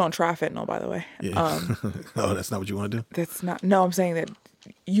 And you don't try fentanyl, by the way. Yeah. Oh, that's not what you want to do. That's not. No, I'm saying that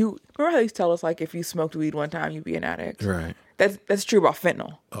you remember how they used to tell us like if you smoked weed one time, you'd be an addict. Right. That's true about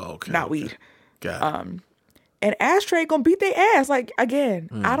fentanyl. Oh, okay. Not weed. Got it. And Ashtray gonna beat their ass. Like again,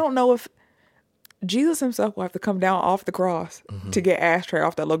 I don't know if Jesus himself will have to come down off the cross to get Ashtray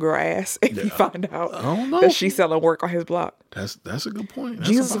off that little girl ass if he find out that she's selling work on his block. That's a good point. That's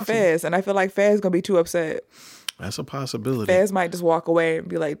Jesus and Fez, and I feel like Fez gonna be too upset. That's a possibility. Fez might just walk away and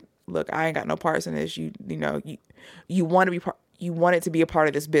be like, "Look, I ain't got no parts in this. You want to be you want it to be a part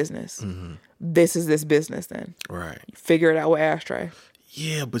of this business. This is this business. Then right. Figure it out with Ashtray."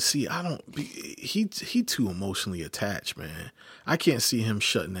 Yeah, but see, he too emotionally attached, man. I can't see him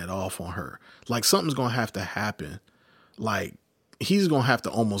shutting that off on her. Like, something's going to have to happen. Like, he's going to have to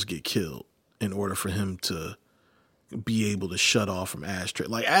almost get killed in order for him to be able to shut off from Ashtray.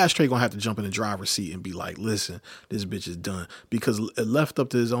 Like, Ashtray going to have to jump in the driver's seat and be like, listen, this bitch is done. Because left up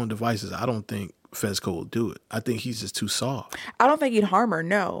to his own devices, I don't think Fezco will do it. I think he's just too soft. I don't think he'd harm her,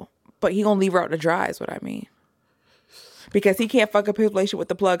 no. But he going to leave her out to dry is what I mean. Because he can't fuck up his relationship with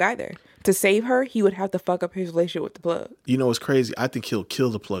the plug either. To save her, he would have to fuck up his relationship with the plug. You know what's crazy? I think he'll kill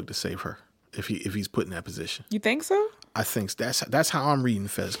the plug to save her if he's put in that position. You think so? I think that's how I'm reading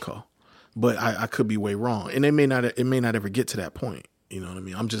Fezco, but I could be way wrong, and it may not ever get to that point. You know what I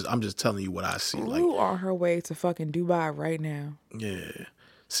mean? I'm just telling you what I see. Rue on her way to fucking Dubai right now. Yeah.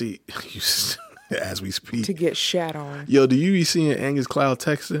 See, as we speak, to get shat on. Yo, do you be seeing Angus Cloud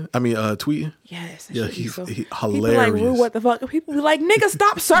texting? I mean, tweeting? Yes. Yeah, he's hilarious. People like, Rue, what the fuck? People be like, nigga,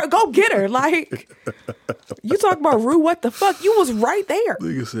 stop, sir. Go get her. Like, you talk about Rue, what the fuck? You was right there.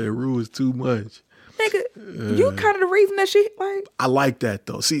 Nigga said Rue is too much. Nigga, you kind of the reason that she, like. I like that,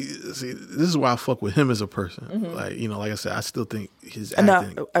 though. See, this is why I fuck with him as a person. Like, you know, like I said, I still think his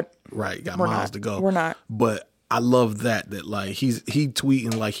acting, right, got miles to go. We're not. But I love that like he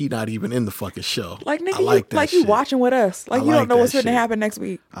tweeting like he not even in the fucking show. Like, nigga, I like that like shit. you watching with us. Like, you don't know what's going to happen next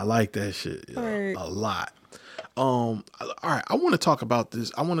week. I like that shit Right. a lot. All right, I want to talk about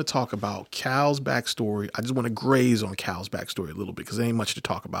this. I want to talk about Cal's backstory. I just want to graze on Cal's backstory a little bit because there ain't much to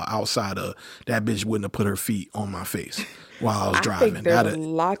talk about outside of that bitch wouldn't have put her feet on my face while I was driving. I think there's a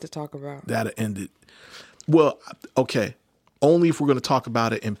lot to talk about. That'd ended. Well, okay. Only if we're going to talk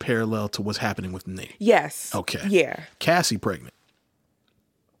about it in parallel to what's happening with Nate. Yes. Okay. Yeah. Cassie pregnant.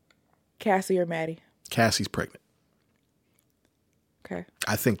 Cassie or Maddie? Cassie's pregnant. Okay.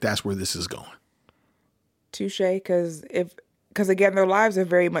 I think that's where this is going. Touche, because again, their lives are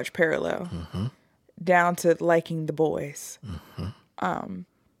very much parallel, down to liking the boys. And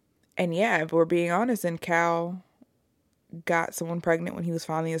yeah, if we're being honest, and Cal got someone pregnant when he was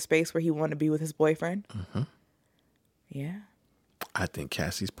finally in a space where he wanted to be with his boyfriend. Yeah, I think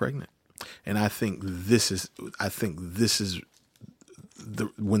Cassie's pregnant, and I think this is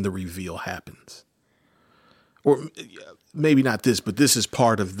when the reveal happens. Or maybe not this, but this is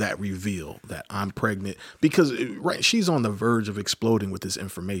part of that reveal that I'm pregnant because right, she's on the verge of exploding with this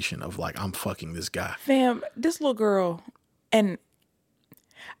information of like, I'm fucking this guy. Fam, this little girl, and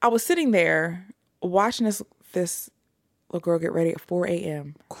I was sitting there watching this little girl get ready at 4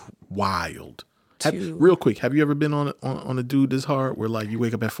 a.m. Wild. Real quick, have you ever been on a dude this hard where like you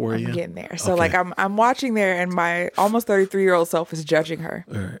wake up at 4 a.m.? I'm getting there. So like I'm watching there, and my almost 33-year-old self is judging her.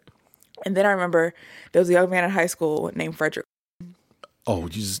 All right. And then I remember there was a young man in high school named Frederick. Oh, you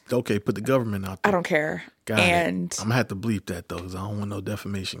just put the government out there. I don't care. Got it. I'm gonna have to bleep that though, because I don't want no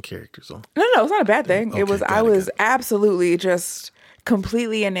defamation characters on. No, it's not a bad thing. Okay, I was absolutely just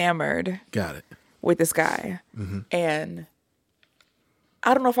completely enamored. Got it. With this guy, and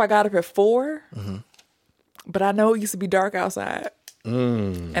I don't know if I got up at 4, but I know it used to be dark outside,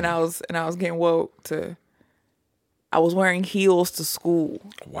 and I was getting woke to. I was wearing heels to school.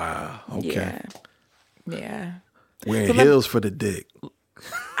 Wow. Okay. Yeah. Wearing heels for the dick.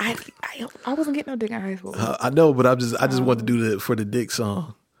 I wasn't getting no dick in high school. I know, but I just want to do the for the dick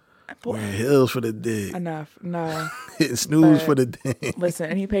song. Wearing heels for the dick. Enough. No. Hitting snooze for the dick. Listen,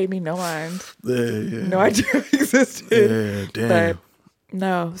 and he paid me no mind. Yeah. No idea it existed. Yeah, damn. But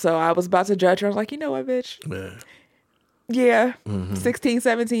no. So I was about to judge her. I was like, you know what, bitch? Yeah. 16,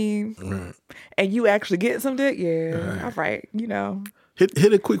 17. Right. And you actually get some dick? Yeah. All right. You know.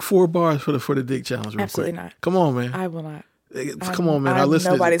 Hit a quick 4 bars for the dick challenge real Absolutely quick. Not. Come on, man. I will not. Come on, man. I'm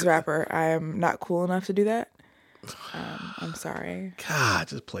listen. Nobody's rapper. I am not cool enough to do that. I'm sorry. God,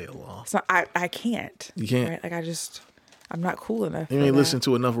 just play along. So I can't. You can't? Right? Like I'm not cool enough. You ain't listen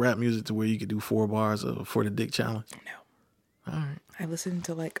to enough rap music to where you could do 4 bars for the dick challenge? No. All right. I listened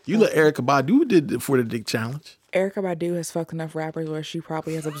to like... You let Erykah Badu did it for the dick challenge. Erykah Badu has fucked enough rappers where she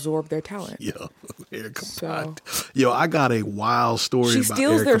probably has absorbed their talent. Yo, Erykah Badu. Yo, I got a wild story about Erykah Badu. She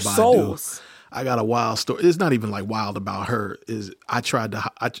steals their souls. I got a wild story. It's not even like wild about her. I ain't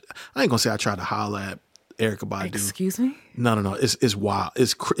gonna say I tried to holler at Erykah Badu. Excuse me? No. It's wild.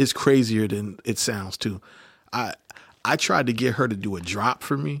 It's crazier than it sounds too. I tried to get her to do a drop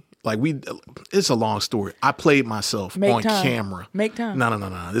for me. Like it's a long story. I played myself on camera. Make time.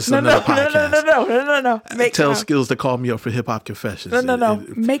 No. This is another podcast. No. Make Tell time. Skills to call me up for Hip Hop Confessions. No.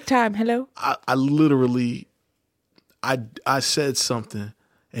 Make time. Hello. I literally, I said something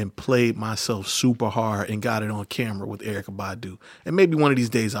and played myself super hard and got it on camera with Erykah Badu. And maybe one of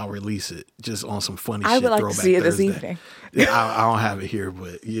these days I'll release it just on some funny shit. I would like to Throwback see it Thursday. this evening. Yeah, I don't have it here,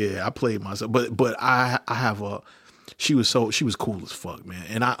 but yeah, I played myself. But I have a. She was cool as fuck, man.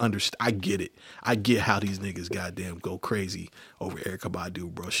 And I get it. I get how these niggas goddamn go crazy over Erykah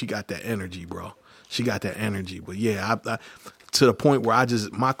Badu, bro. She got that energy, bro. But yeah, I to the point where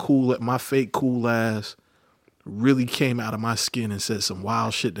my fake cool ass really came out of my skin and said some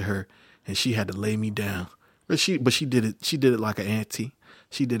wild shit to her, and she had to lay me down. But she did it like an auntie.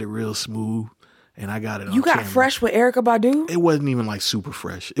 She did it real smooth, and I got it on You got camera. fresh with Erykah Badu? It wasn't even like super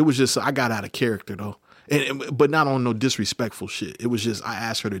fresh. It was just I got out of character though. But not on no disrespectful shit. It was just I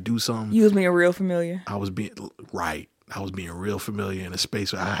asked her to do something. You was being real familiar. I was being right. I was being real familiar in a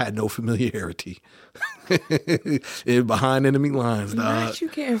space where I had no familiarity. It behind enemy lines, dog. Not you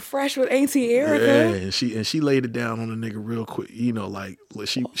getting fresh with Auntie Erica. Yeah, and she laid it down on the nigga real quick. You know, like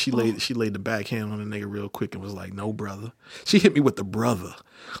she laid the backhand on the nigga real quick and was like, "No, brother." She hit me with the brother.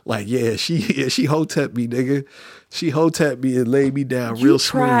 Like, she hotepped me, nigga. She hotepped me and laid me down real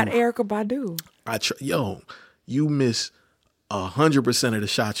smooth. You tried Erykah Badu. You miss 100% of the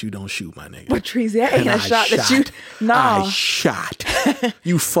shots you don't shoot, my nigga. But Treasy, that ain't a shot that you. I shot.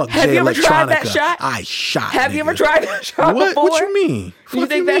 You fuck Have Jay you ever tried that Electronica. shot? I shot. Have you nigga. ever tried that shot What? before? What you mean? Do you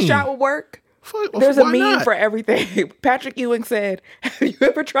think that shot would work? There's a meme for everything. Patrick Ewing said, "Have you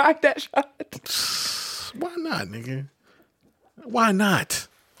ever tried that shot?" Why not, nigga? Why not?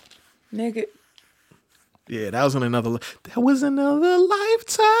 Nigga. Yeah, that was another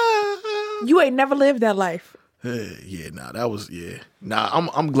lifetime. You ain't never lived that life. I'm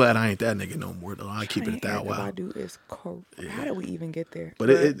glad I ain't that nigga no more though. I keep it at that. Wow. Badu is cool. How did we even get there?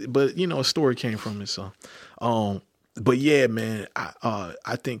 But you know, a story came from it. So, but yeah, man,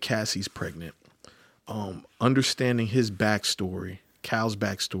 I think Cassie's pregnant. Understanding his backstory, Cal's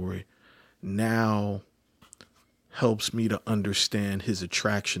backstory, now helps me to understand his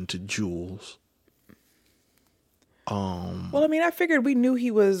attraction to Jules. Well, I mean, I figured we knew he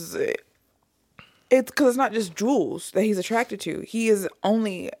was. It's because it's not just Jules that he's attracted to. He is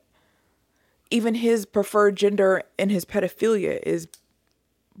only, even his preferred gender in his pedophilia is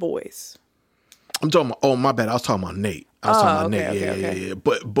boys. I'm talking about, oh, my bad. I was talking about Nate. Okay. Yeah.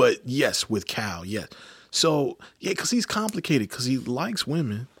 But yes, with Cal, yes. So, yeah, because he's complicated because he likes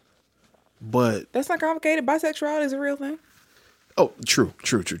women, but. That's not complicated. Bisexuality is a real thing. Oh, true.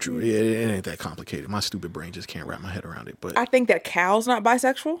 Yeah, it ain't that complicated. My stupid brain just can't wrap my head around it. But I think that Cal's not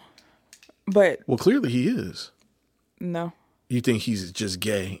bisexual. But well, clearly he is. No. You think he's just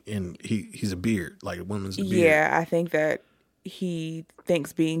gay and he's a beard, like a woman's beard? Yeah, I think that he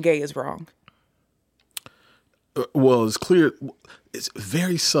thinks being gay is wrong. Well, it's clear. It's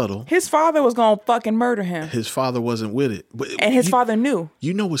very subtle. His father was gonna fucking murder him. His father wasn't with it, and his father knew.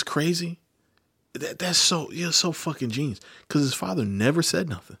 You know what's crazy? That's so so fucking genius. Because his father never said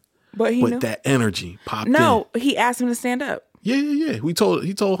nothing, but he knew. That energy popped in. No, he asked him to stand up. Yeah. He told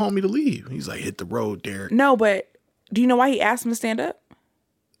homie to leave. He's like, hit the road, Derek. No, but do you know why he asked him to stand up?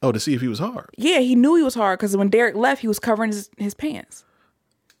 Oh, to see if he was hard. Yeah, he knew he was hard because when Derek left, he was covering his pants.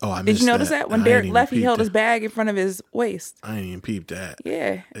 Oh, I missed that. Did you notice that? When Derek left, he held his bag in front of his waist. I ain't even peeped that.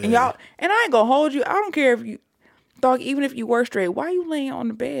 Yeah. And I ain't gonna hold you. I don't care if you, dog, even if you were straight, why you laying on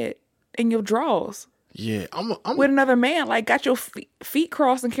the bed in your drawers? Yeah, I'm with another man, like got your feet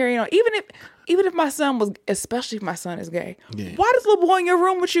crossed and carrying on. Even if my son was, especially if my son is gay, why does little boy in your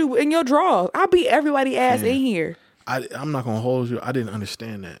room with you in your drawers? I'll beat everybody ass in here. I'm not gonna hold you. I didn't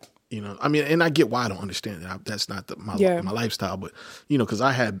understand that. You know, I mean, and I get why I don't understand that. That's not my lifestyle. But you know, because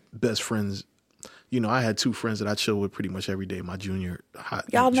I had best friends. You know, I had two friends that I chilled with pretty much every day. My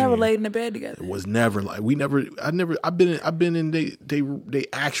y'all never laid in the bed together. It was never like I've been in they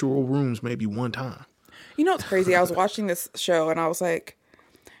actual rooms maybe one time. You know what's crazy? I was watching this show and I was like,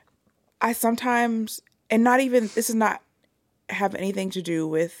 I sometimes, and not even, this does not have anything to do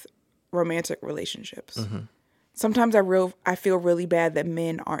with romantic relationships. Mm-hmm. Sometimes I feel really bad that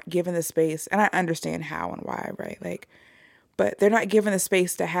men aren't given the space, and I understand how and why, right? Like, but they're not given the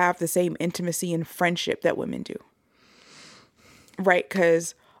space to have the same intimacy and friendship that women do. Right?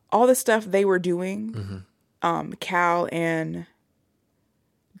 Because all the stuff they were doing, Cal and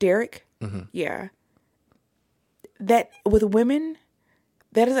Derek, yeah. That with women,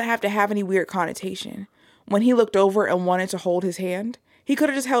 that doesn't have to have any weird connotation. When he looked over and wanted to hold his hand, he could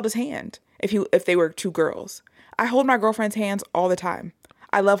have just held his hand if they were two girls. I hold my girlfriend's hands all the time.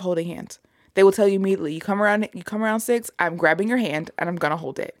 I love holding hands. They will tell you immediately, you come around 6, I'm grabbing your hand and I'm gonna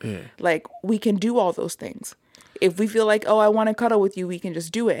hold it. Yeah. Like, we can do all those things. If we feel like, oh, I want to cuddle with you, we can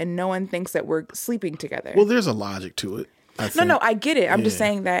just do it, and no one thinks that we're sleeping together. Well, there's a logic to it. No, I get it. I'm just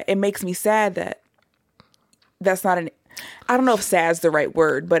saying that it makes me sad that that's not I don't know if sad's the right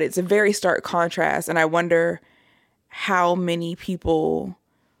word, but it's a very stark contrast. And I wonder how many people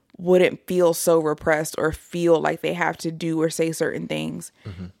wouldn't feel so repressed or feel like they have to do or say certain things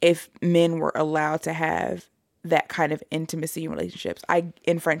if men were allowed to have that kind of intimacy in relationships,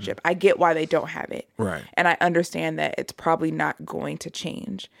 in friendship. I get why they don't have it. Right. And I understand that it's probably not going to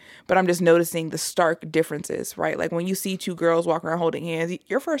change. But I'm just noticing the stark differences, right? Like when you see two girls walking around holding hands,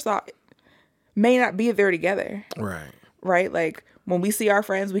 your first thought may not be if they're together. Right. Right? Like when we see our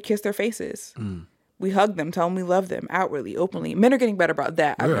friends, we kiss their faces. We hug them, tell them we love them outwardly, openly. Men are getting better about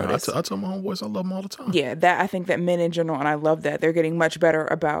that. Yeah, I tell my homeboys I love them all the time. Yeah, I think that men in general, and I love that, they're getting much better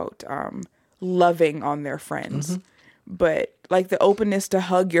about loving on their friends. but like the openness to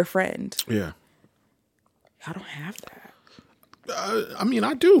hug your friend. Yeah. I don't have that. I mean,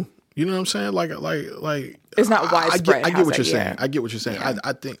 I do. You know what I'm saying? Like It's not widespread. I get How's what that? you're saying. Yeah. I get what you're saying. Yeah.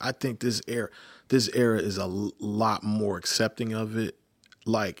 I think this era is a lot more accepting of it.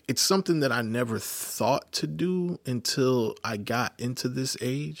 Like, it's something that I never thought to do until I got into this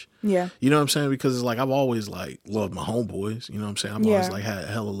age. Yeah. You know what I'm saying? Because it's like, I've always like loved my homeboys. You know what I'm saying? I've always Yeah. like had a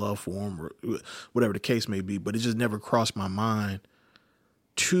hell of love for them, or whatever the case may be. But it just never crossed my mind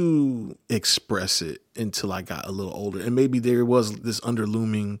to express it until I got a little older. And maybe there was this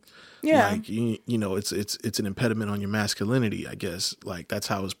underlooming, like, you know, it's an impediment on your masculinity, I guess. Like, that's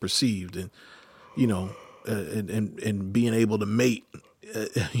how it's perceived. And, you know, and being able to mate,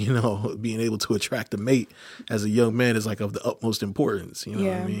 you know, being able to attract a mate as a young man is like of the utmost importance. You know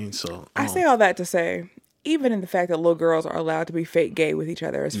what I mean? So I say all that to say, even in the fact that little girls are allowed to be fake gay with each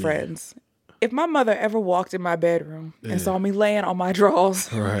other as friends, if my mother ever walked in my bedroom and saw me laying on my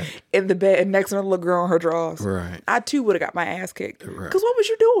drawers in the bed next to a little girl on her drawers, I too would have got my ass kicked. Because what was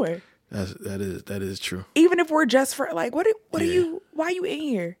you doing? That is true. Even if we're just for like, what are you? Why are you in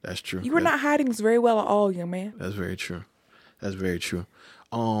here? That's true. You were not hiding this very well at all, young man. That's very true. That's very true.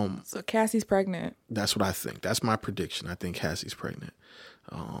 So Cassie's pregnant. That's what I think. That's my prediction. I think Cassie's pregnant.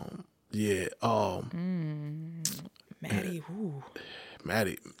 Yeah. Maddie. Ooh.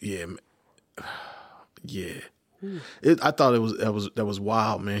 Maddie. Yeah. Yeah. I thought that was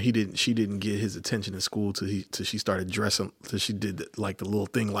wild, man. She didn't get his attention in school till she started dressing, till she did like the little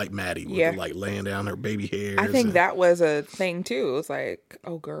thing like Maddie with the, like laying down her baby hairs. I think that was a thing too. It was like,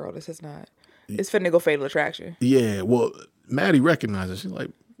 oh girl, this is not. It's finna go Fatal Attraction. Yeah. Well, Maddie recognized it. She's like,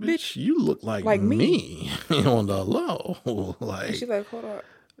 bitch, you look like me on the low. Like, and she's like, hold up.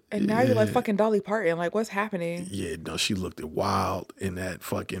 And now you're like fucking Dolly Parton. Like, what's happening? Yeah, no, she looked wild in that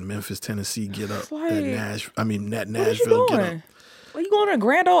fucking Memphis, Tennessee get up. Like, that Nashville get up. Are you going to a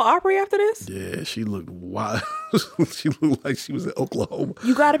Grand Ole Opry after this? Yeah, she looked wild. She looked like she was in Oklahoma.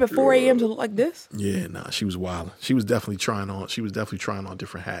 You got up at 4 a.m. to look like this? Yeah, nah, she was wild. She was definitely trying on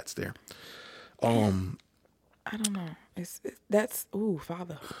different hats there. I don't know. That's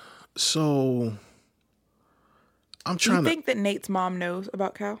father. So I'm Do trying you think that Nate's mom knows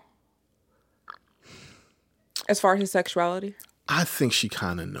about Cal? As far as his sexuality? I think she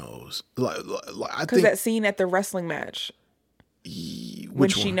kind of knows. Like I because think that scene at the wrestling match, when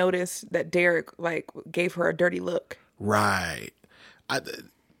she noticed that Derek like gave her a dirty look. Right.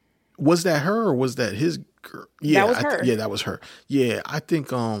 Was that her or was that his girl? Yeah, that was her. Yeah, that was her. Yeah, I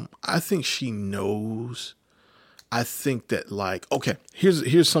think she knows. I think that, like, okay,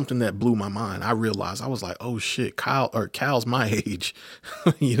 here's something that blew my mind. I realized, I was like, oh shit, Cal's my age.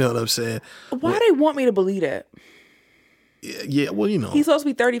 You know what I'm saying? Why they want me to believe that? Yeah, well, you know. He's supposed to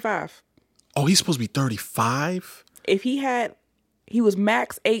be 35. Oh, he's supposed to be 35? If he was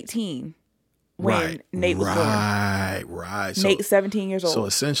max 18 when Nate was born. Right. So, Nate's 17 years old. So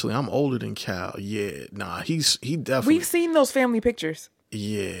essentially, I'm older than Cal. Yeah, nah, he definitely. We've seen those family pictures.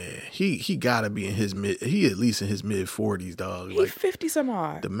 Yeah, he gotta be in his he at least in his mid 40s, dog. He's 50 some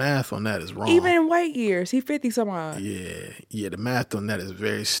odd. The math on that is wrong. Even in white years, he 50 some odd. Yeah, the math on that is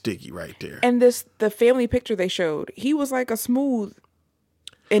very sticky right there. And the family picture they showed, he was like a smooth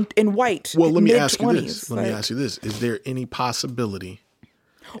in white. Well, let me mid-20s. ask you this. Let me ask you this: is there any possibility?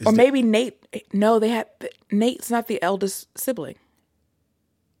 Or maybe Nate? No, Nate's not the eldest sibling.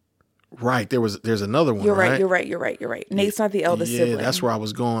 Right. There's another one. You're right. Nate's not the eldest sibling. Yeah, that's where I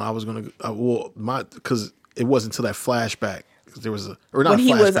was going. I was going to, because it wasn't until that flashback. There was when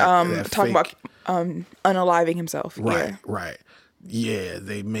he was talking about unaliving himself. Right, right. Yeah,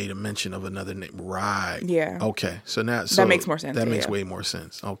 they made a mention of another name. Right. Yeah. Okay. So now that makes more sense. That makes way more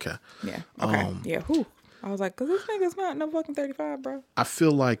sense. Okay. Yeah. Okay. Yeah. Whew. I was like, 'cause this nigga's not no fucking 35, bro. I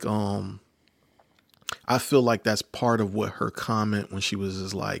feel like that's part of what her comment when she was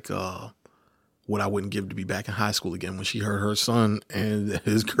just like, what I wouldn't give to be back in high school again, when she heard her son and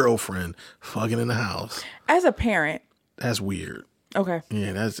his girlfriend fucking in the house. As a parent. That's weird. Okay.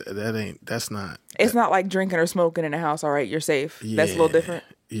 Yeah, that's not. It's not like drinking or smoking in the house. All right, you're safe. Yeah, that's a little different.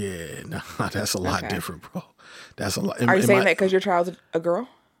 Yeah, no, that's a lot different, bro. That's a lot. Are you saying that because your child's a girl?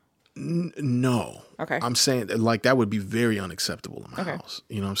 No. Okay. I'm saying that, like, that would be very unacceptable in my house.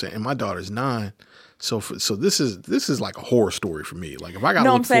 You know what I'm saying? And my daughter's 9. So this is like a horror story for me. Like, if I got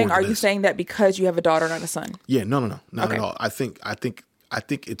no, I'm saying, are you saying that because you have a daughter, not a son? Yeah, no, not at all. I think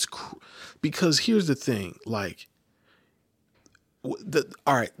it's because here's the thing. Like, all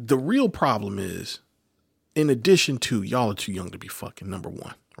right, the real problem is, in addition to y'all are too young to be fucking, number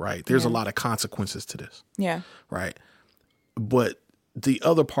one, right? There's a lot of consequences to this. Yeah. Right. But the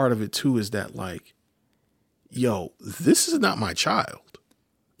other part of it too is that, like, yo, this is not my child.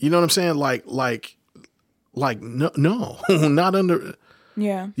 You know what I'm saying? Like no, not under.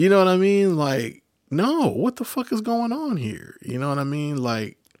 Yeah. You know what I mean? Like, no, what the fuck is going on here? You know what I mean?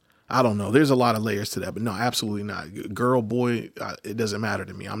 Like, I don't know. There's a lot of layers to that, but no, absolutely not. Girl, boy, it doesn't matter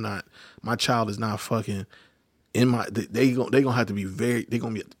to me. My child is not fucking in my, they gonna have to be they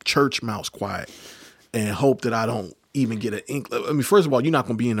gonna be a church mouse quiet and hope that I don't even get an ink. I mean, first of all, you're not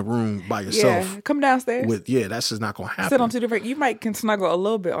gonna be in the room by yourself. Yeah, come downstairs. That's just not gonna happen. Sit on two different. You might can snuggle a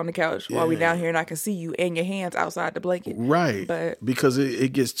little bit on the couch while we down here, and I can see you and your hands outside the blanket. Right, but because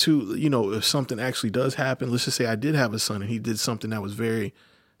it gets too. If something actually does happen, let's just say I did have a son and he did something that was very,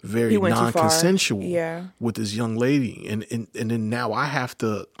 very non-consensual. With this young lady, and then now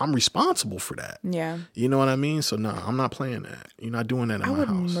I'm responsible for that. Yeah, you know what I mean. So no, I'm not playing that. You're not doing that in my house.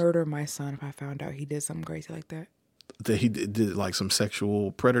 I would murder my son if I found out he did something crazy like that. That he did like some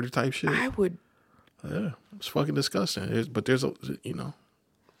sexual predator type shit. I would. Yeah, it's fucking disgusting. But there's a,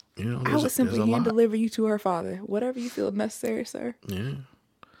 I would simply hand deliver you to her father. Whatever you feel necessary, sir. Yeah.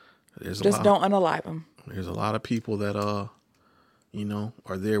 Just don't unalive him. There's a lot of people that are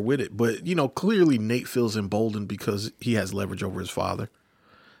there with it. But, clearly Nate feels emboldened because he has leverage over his father.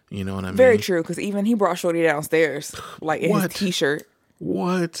 You know what I mean? Very true, because even he brought Shorty downstairs, like in his t-shirt.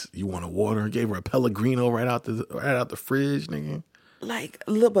 What? You want a water? Gave her a Pellegrino right out the fridge, nigga. Like,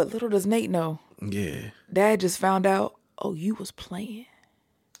 little does Nate know. Yeah. Dad just found out, you was playing.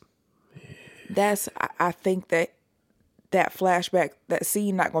 Yeah. I think that flashback, that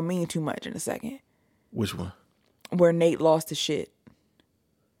scene not gonna mean too much in a second. Which one? Where Nate lost his shit.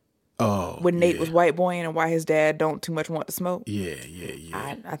 Oh, when Nate was white boying and why his dad don't too much want to smoke. Yeah.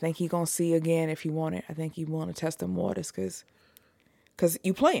 I think he gonna see again if he want it. I think he want to test them waters because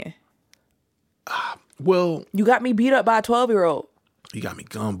you playing. Well, you got me beat up by a 12-year-old. You got me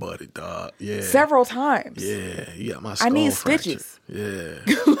gun butted, dog. Yeah, several times. Yeah, you got my skull I need fractured. stitches.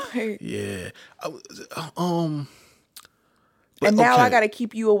 Yeah, yeah. And now I got to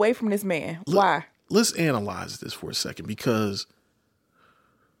keep you away from this man. Why? Let's analyze this for a second because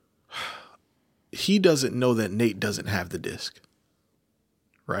he doesn't know that Nate doesn't have the disc,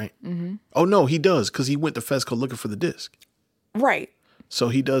 right? Mm-hmm. Oh no, he does because he went to Fesco looking for the disc. Right. So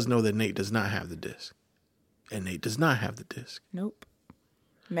he does know that Nate does not have the disc. And Nate does not have the disc. Nope.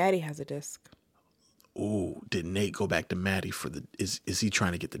 Maddie has a disc. Ooh, did Nate go back to Maddie for is he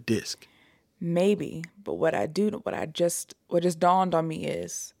trying to get the disc? Maybe. But what just dawned on me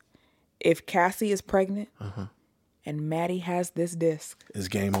is if Cassie is pregnant and Maddie has this disc. It's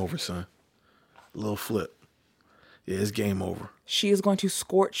game over, son. A little flip. Yeah, it's game over. She is going to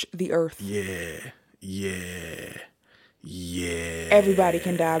scorch the earth. Yeah. Everybody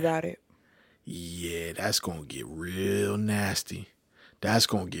can die about it. Yeah, that's gonna get real nasty. That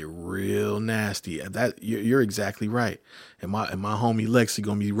you're exactly right. And my homie Lexi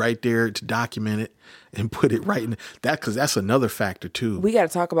gonna be right there to document it and put it right in that because that's another factor too. We got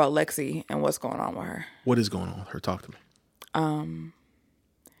to talk about Lexi and what's going on with her. What is going on with her? Talk to me.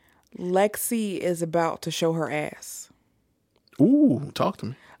 Lexi is about to show her ass. Ooh, talk to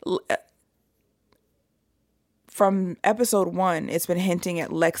me. From episode 1, it's been hinting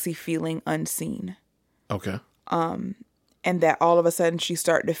at Lexi feeling unseen. Okay. And that all of a sudden she's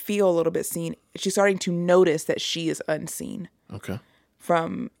starting to feel a little bit seen. She's starting to notice that she is unseen. Okay.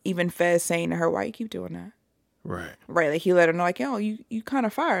 From even Fez saying to her, why you keep doing that? Right. Right. Like he let her know, like, yo, you kind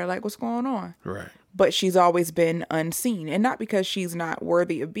of fire. Like, what's going on? Right. But she's always been unseen. And not because she's not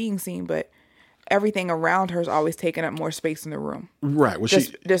worthy of being seen, but everything around her is always taking up more space in the room. Right. Well,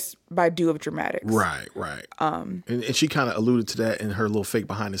 just by due of dramatics. Right. And she kind of alluded to that in her little fake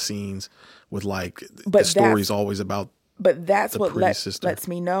behind the scenes with like the story's always about. But that's what lets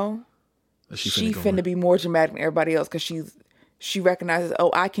me know she finna be more dramatic than everybody else because she recognizes,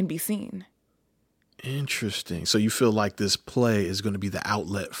 I can be seen. Interesting. So you feel like this play is going to be the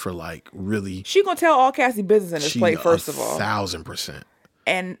outlet for like really. She gonna tell all Cassie business in this play first of all. 1,000%.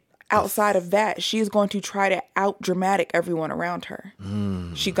 And outside of that, she's going to try to out dramatic everyone around her.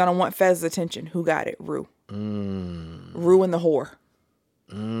 She's gonna want Fez's attention. Who got it? Rue. Rue and the whore.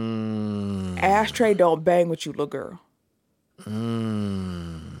 Ashtray don't bang with you, little girl.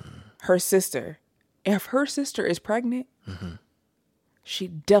 Her sister. If her sister is pregnant, she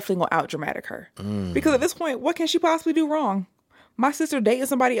definitely gonna out dramatic her. Because at this point, what can she possibly do wrong? My sister dating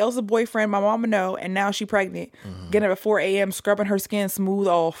somebody else's boyfriend, my mama know, and now she pregnant. Getting up at 4 a.m., scrubbing her skin smooth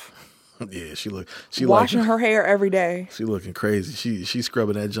off. Yeah, she washing her hair every day. She looking crazy. She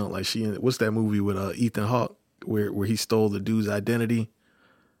scrubbing that junk like she in what's that movie with Ethan Hawke where he stole the dude's identity?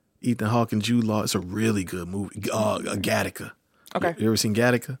 Ethan Hawke and Jude Law. It's a really good movie. Gattaca. Okay. You ever seen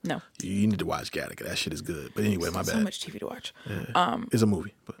Gattaca? No. You need to watch Gattaca. That shit is good. But anyway, my So bad. much TV to watch. It's a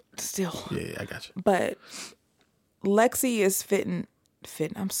movie, but Still. yeah, I got you. But Lexi is fitting.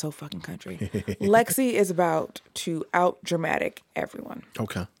 I'm so fucking country. Lexi is about to out dramatic everyone.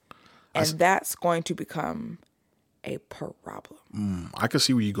 Okay. And that's going to become a problem. I can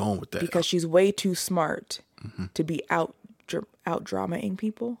see where you're going with that. Because she's way too smart to be out dramaing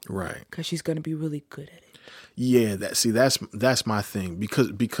people. Right. Because she's going to be really good at it. Yeah, that's my thing.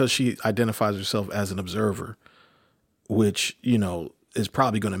 Because she identifies herself as an observer, which, you know, is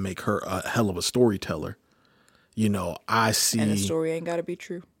probably going to make her a hell of a storyteller. You know, I see. And the story ain't got to be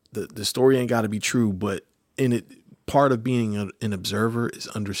true. The story ain't got to be true, but in it, part of being an observer is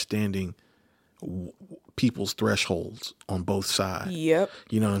understanding people's thresholds on both sides. Yep.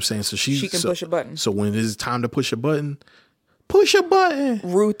 You know what I'm saying? So She can push a button. So when it is time to push a button, push a button.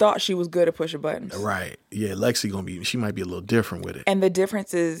 Rue thought she was good at pushing buttons. Right. Yeah, Lexi she might be a little different with it. And the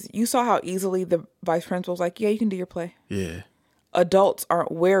difference is, you saw how easily the vice principal was like, yeah, you can do your play. Yeah. Adults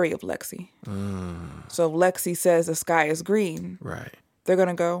aren't wary of Lexi. So if Lexi says the sky is green, Right. they're going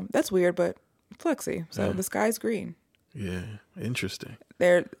to go, that's weird, but it's Lexi. So the sky's green. Yeah. Interesting.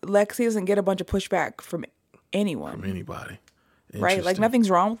 Lexi doesn't get a bunch of pushback from anyone. From anybody. Right? Like Interesting. nothing's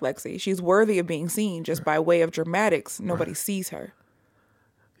wrong with Lexi. She's worthy of being seen just by way of dramatics. Nobody sees her.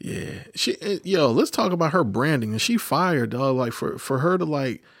 Yeah. Let's talk about her branding. And she fired, dog. Like for her to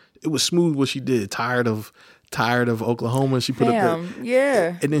like, it was smooth what she did. Tired of Oklahoma. She put up that.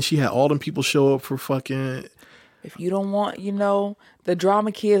 Yeah. And then she had all them people show up for fucking. If you don't want, the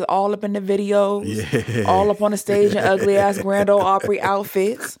drama kids all up in the videos, Yeah. all up on the stage in ugly ass Grand Ole Opry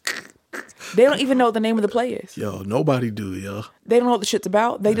outfits. They don't even know what the name of the play is. Yo, nobody do, yo. They don't know what the shit's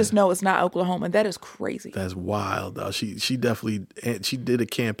about. They just know it's not Oklahoma. That is crazy. That's wild, though. She definitely she did a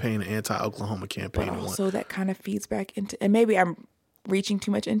campaign, an anti-Oklahoma campaign. But also that kind of feeds back into, and maybe I'm reaching too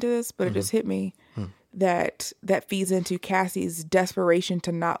much into this, but it just hit me that feeds into Cassie's desperation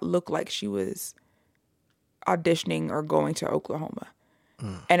to not look like she was auditioning or going to Oklahoma.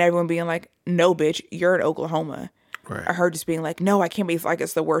 And everyone being like, no, bitch, you're in Oklahoma. Right. Or her just being like, no, I can't be like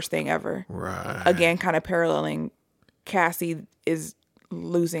it's the worst thing ever. Right. Again, kind of paralleling Cassie is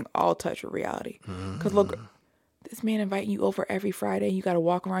losing all touch with reality. Because look, this man inviting you over every Friday. You got to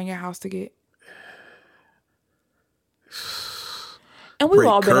walk around your house to get. And we've Break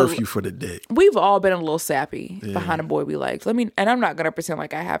all been curfew for the dick. we've all been a little sappy behind a boy we liked. I mean, and I'm not gonna pretend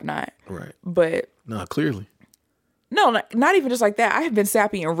like I have not. Right. But No, clearly. no, not even just like that. I have been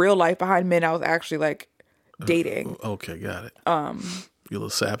sappy in real life behind men I was actually like dating. Okay, got it. You little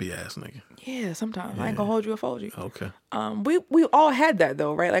sappy ass nigga. Yeah, sometimes I ain't gonna hold you or fold you. Okay. We all had that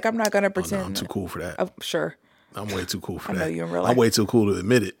though, right? Like I'm not gonna Oh, pretend. no, I'm too cool for that. Sure. I'm way too cool for I that. know you in real I'm life. way too cool to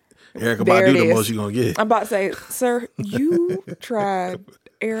admit it. Erica There Badu it the is. most you gonna get. I'm about to say, sir, you tried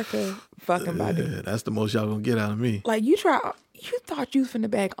Erica fucking Badu. Yeah, that's the most y'all gonna get out of me. Like you thought you was finna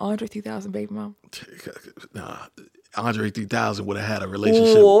bag Andre 3000 baby mom. Nah, Andre 3000 would have had a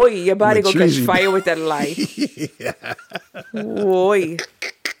relationship. Boy, your body with gonna catch Treasy. fire with that light. Boy.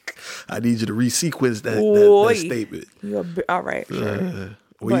 I need you to resequence that Boy. statement. All right, sure.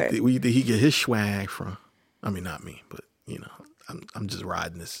 Where you think he get his swag from? I mean, not me, but I'm just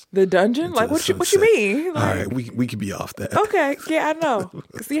riding this. The dungeon? into Like the what you sunset. mean? All Like, right, we could be off that. okay, yeah, I know.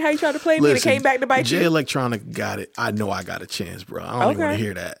 See how you tried to play me and it Listen, came back to bite Jay you? Electronica got it. I know I got a chance, bro. I don't even want Okay. to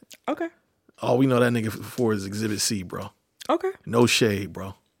hear that. Okay. All we know that nigga for is Exhibit C, bro. Okay. No shade,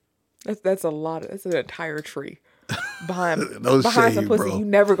 bro. That's a lot. That's an entire tree. Behind No some shade, pussy bro. you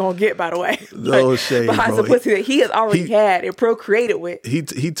never gonna get, by the way. No shade, behind bro. some pussy that he has already He- had and procreated with. He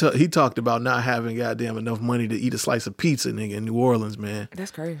talked about not having goddamn enough money to eat a slice of pizza, nigga, in New Orleans, man.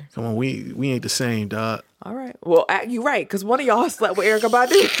 That's crazy. Come on, we ain't the same, dog. All right. Well, you're right, because one of y'all slept with Erica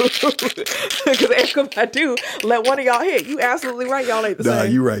Badu. Because Erica Badu let one of y'all hit. You absolutely right. Y'all ain't the Nah,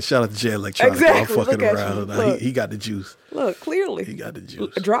 same. you right. Shout out to Jay Electronica. Exactly. I'm fucking Look at around. you. Nah, Look. he got the juice. Look, clearly. He got the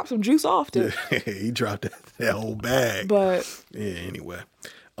juice. Drop some juice off, too. He dropped that whole bag. But Yeah, anyway.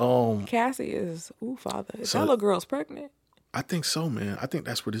 Cassie is, father. If So- that little girl's pregnant. I think so, man. I think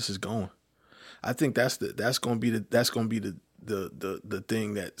that's where this is going. I think that's gonna be the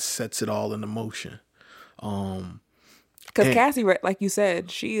thing that sets it all into motion. Because Cassie, like you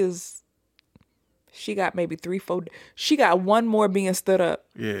said, she got maybe 3-4. She got one more being stood up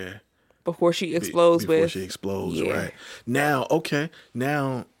Yeah. before she explodes before with. she explodes, Yeah. right? Now, okay.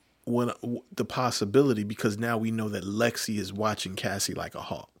 Now when the possibility, because now we know that Lexi is watching Cassie like a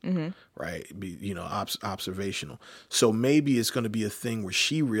hawk, right? Observational. So maybe it's going to be a thing where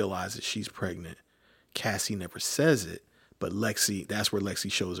she realizes she's pregnant. Cassie never says it, but that's where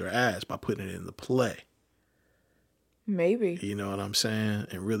Lexi shows her ass by putting it in the play. Maybe. You know what I'm saying?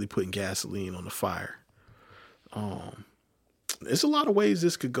 And really putting gasoline on the fire. There's a lot of ways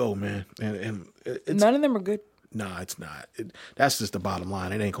this could go, man. And it's, None of them are good. nah, it's not. That's just the bottom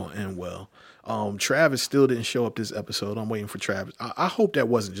line. It ain't gonna end well. Travis still didn't show up this episode. I'm waiting for Travis. I hope that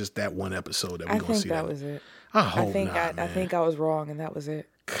wasn't just that one episode that we're gonna see. That was it. I hope I think not, I think I was wrong, and that was it.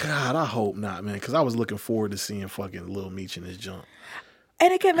 God, I hope not, man. Because I was looking forward to seeing fucking Lil Meech in his jump.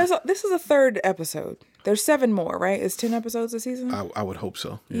 And again, this is a third episode. There's 7 more, right? It's 10 episodes a season. I would hope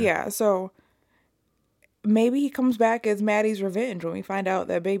so. Yeah. So maybe he comes back as Maddie's revenge when we find out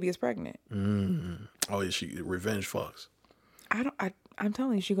that baby is pregnant. Oh, yeah, she revenge fucks. I'm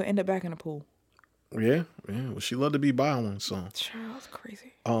telling you, she gonna end up back in the pool. Yeah. Well, she loved to be by one, so. Child's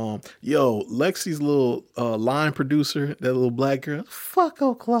crazy. Yo, Lexi's little line producer, that little black girl, fuck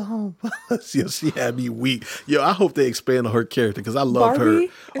Oklahoma. Yo, she had me weak. Yo, I hope they expand on her character because I loved Barbie?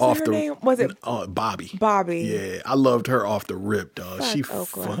 her Is off that her the name? Was it Bobby? Bobby? Yeah, I loved her off the rip, dog. Fuck She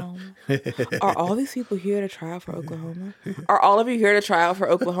Oklahoma. fun. Are all these people here to try out for Oklahoma? Are all of you here to try out for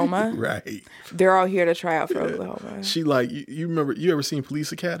Oklahoma? Right. They're all here to try out for Oklahoma. She like you remember you ever seen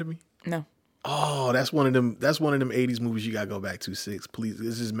Police Academy? No. Oh, that's one of them 80s movies you gotta go back to. Please.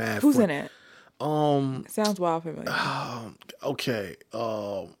 This is mad. Who's fun. in it? Sounds wild familiar. Okay.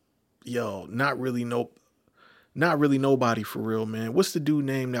 Yo, not really nobody for real, man. What's the dude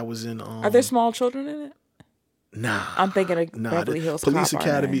name that was in Are there small children in it? Nah. I'm thinking of Beverly Hills Police Cop,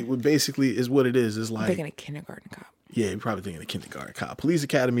 Academy basically is what it is. It's like I'm thinking of Kindergarten Cop. yeah, you're probably thinking of Kindergarten Cop. Police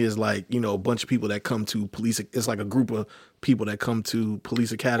Academy is like, a bunch of people that come to police. It's like a group of people that come to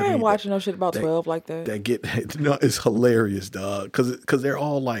Police Academy. I ain't watching no shit about 12 like that. That get, no, it's hilarious, dog. Because they're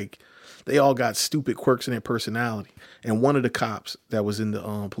all like, they all got stupid quirks in their personality. And one of the cops that was in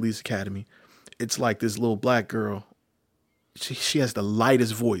the Police Academy, it's like this little black girl. She has the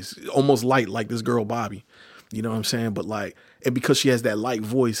lightest voice, almost light like this girl Bobby. You know what I'm saying? But like, and because she has that light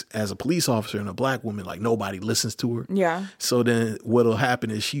voice as a police officer and a black woman, like nobody listens to her. Yeah. So then what'll happen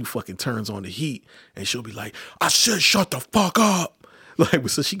is she fucking turns on the heat and she'll be like, I said, shut the fuck up. Like,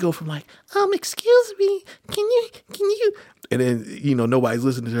 so she go from like, excuse me, can you? And then, nobody's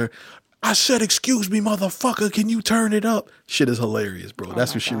listening to her. I said, excuse me, motherfucker, can you turn it up? Shit is hilarious, bro.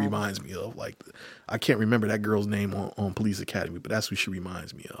 That's what she reminds me of. Like, I can't remember that girl's name on Police Academy, but that's what she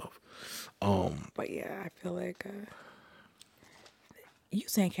reminds me of. But yeah, I feel like you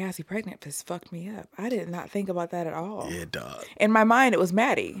saying Cassie pregnant just fucked me up. I did not think about that at all. Yeah, dog. In my mind, it was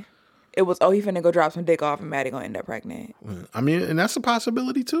Maddie. It was, he finna go drop some dick off and Maddie gonna end up pregnant. I mean, and that's a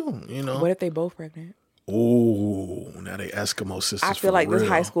possibility too, What if they both pregnant? Oh, now they Eskimo sisters. I feel like real. this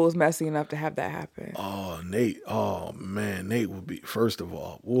high school is messy enough to have that happen. Oh, Nate. Oh, man. Nate would be, first of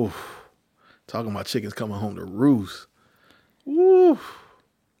all, oof, talking about chickens coming home to roost. Oof.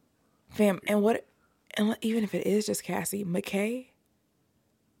 Fam, and even if it is just Cassie, McKay?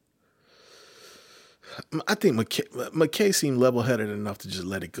 I think McKay seemed level-headed enough to just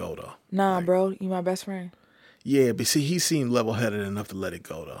let it go, though. Nah, bro, you my best friend. Yeah, but see, he seemed level-headed enough to let it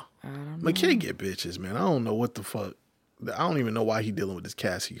go, though. I don't know. McKay get bitches, man. I don't know what the fuck. I don't even know why he dealing with this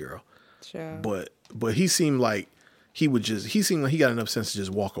Cassie girl. Sure. But he seemed like he got enough sense to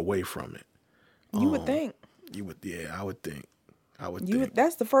just walk away from it. You would think. I would think.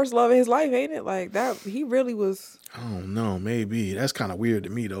 That's the first love of his life, ain't it? Like that, he really was. I don't know, maybe. That's kind of weird to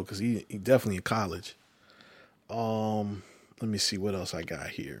me though, because he definitely in college. Let me see what else I got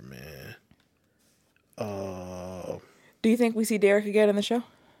here, man. Do you think we see Derek again in the show?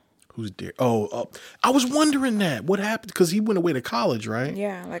 Who's Derek? I was wondering that. What happened? Because he went away to college, right?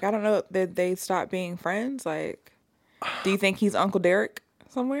 Yeah, like I don't know. Did they stop being friends? Like, do you think he's Uncle Derek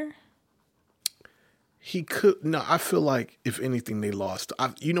somewhere? He could. No, I feel like if anything, they lost.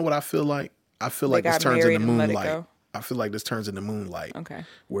 You know what I feel like? I feel like this got turns into married and let it Moonlight. go? I feel like this turns into Moonlight. Okay.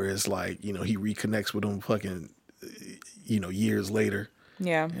 Where it's like, he reconnects with them fucking, years later.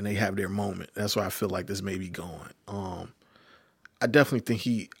 Yeah. And they have their moment. That's why I feel like this may be going. I definitely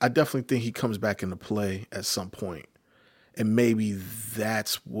think he comes back into play at some point. And maybe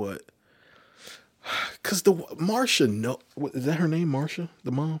that's what, because Marcia, is that her name, Marcia,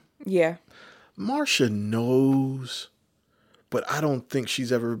 the mom? Yeah. Marcia knows, but I don't think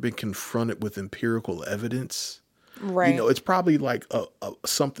she's ever been confronted with empirical evidence. Right. It's probably like a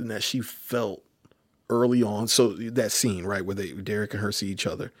something that she felt early on. So that scene, right, where Derek and her see each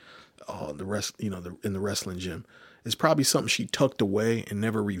other, in the wrestling gym, is probably something she tucked away and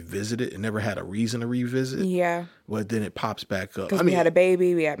never revisited and never had a reason to revisit. Yeah. But then it pops back up. Because we had a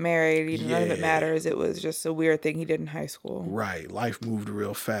baby, we got married, none of it Yeah. matters. It was just a weird thing he did in high school. Right. Life moved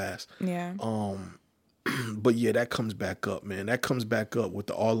real fast. Yeah. But yeah, that comes back up, man. That comes back up with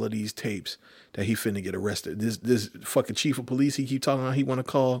all of these tapes that he finna get arrested. This fucking chief of police he keep talking about he want to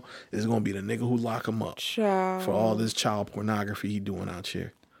call is gonna be the nigga who lock him up for all this child pornography he doing out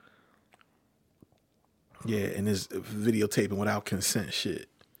here. Yeah, and this videotaping without consent shit.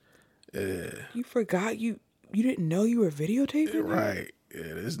 You forgot you didn't know you were videotaping? Right.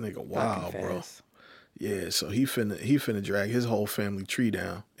 Yeah, this nigga wild, bro. Yeah, so he finna drag his whole family tree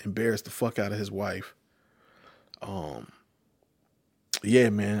down, embarrass the fuck out of his wife. Yeah,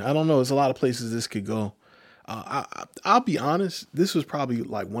 man. I don't know. There's a lot of places this could go. I'll be honest. This was probably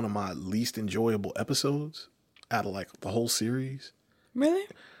like one of my least enjoyable episodes out of like the whole series. Really?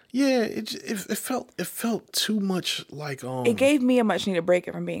 Yeah, it felt too much like It gave me a much needed break,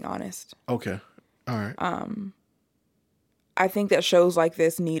 if I'm being honest. Okay, all right. I think that shows like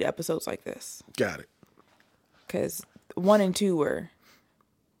this need episodes like this. Got it. Because 1 and 2 were.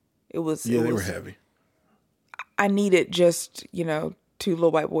 They were heavy. I needed just, 2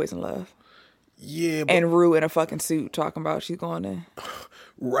 little white boys in love. Yeah, but, and Rue in a fucking suit talking about she's going to.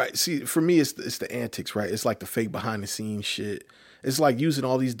 Right. See, for me, it's the antics, right? It's like the fake behind the scenes shit. It's like using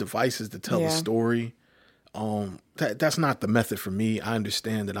all these devices to tell the story. That's not the method for me. I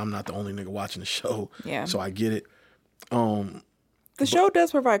understand that I'm not the only nigga watching the show. Yeah. So I get it. The show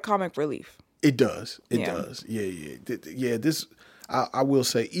does provide comic relief. It does. It does. Yeah. This, I will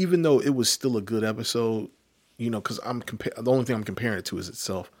say, even though it was still a good episode, because the only thing I'm comparing it to is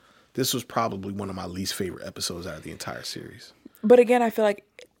itself. This was probably one of my least favorite episodes out of the entire series. But again, I feel like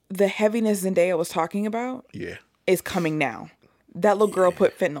the heaviness Zendaya was talking about is coming now. That little girl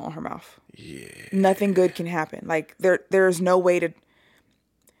put fentanyl in her mouth. Yeah. Nothing good can happen. Like, there's no way to...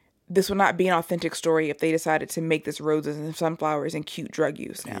 This would not be an authentic story if they decided to make this roses and sunflowers and cute drug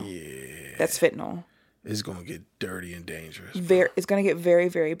use now. Yeah. That's fentanyl. It's going to get dirty and dangerous. It's going to get very,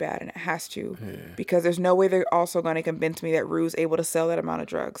 very bad, and it has to. Yeah. Because there's no way they're also going to convince me that Rue's able to sell that amount of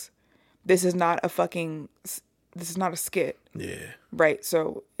drugs. This is not a skit. Yeah. Right?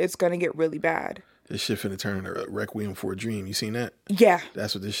 So it's going to get really bad. This shit finna turn into Requiem for a Dream. You seen that? Yeah.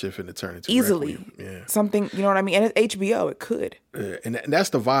 That's what this shit finna turn into. Easily. Requiem. Yeah. Something, you know what I mean? And it's HBO. It could. Yeah. And that's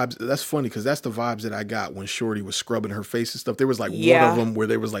the vibes. That's funny because that's the vibes that I got when Shorty was scrubbing her face and stuff. There was like one of them where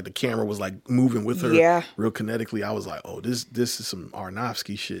there was like the camera was like moving with her real kinetically. I was like, oh, this is some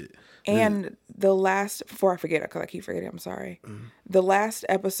Aronofsky shit. And before I forget, because I keep forgetting, I'm sorry. Mm-hmm. The last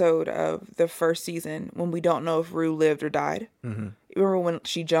episode of the first season, when we don't know if Rue lived or died. Mm-hmm. Remember when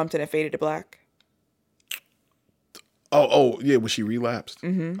she jumped and it faded to black? Oh, yeah, when she relapsed?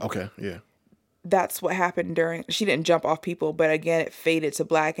 Mm-hmm. Okay, yeah. That's what happened she didn't jump off people, but again, it faded to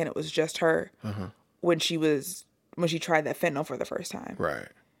black and it was just her when she tried that fentanyl for the first time. Right.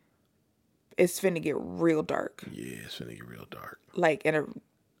 It's finna get real dark. Yeah, it's finna get real dark. Like,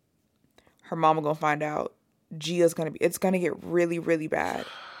 her mama gonna find out. Gia's it's gonna get really, really bad.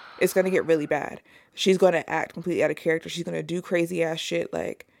 It's gonna get really bad. She's gonna act completely out of character. She's gonna do crazy ass shit.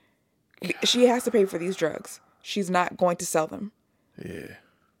 Like, she has to pay for these drugs. She's not going to sell them. Yeah.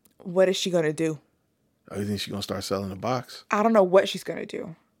 What is she going to do? Oh, you think she's going to start selling a box? I don't know what she's going to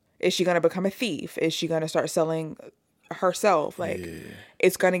do. Is she going to become a thief? Is she going to start selling herself? Like,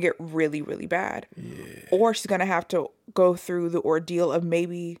 it's going to get really, really bad. Yeah. Or she's going to have to go through the ordeal of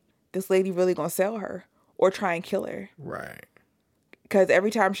maybe this lady really going to sell her or try and kill her. Right. Because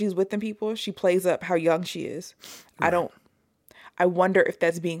every time she's with them people, she plays up how young she is. Right. I wonder if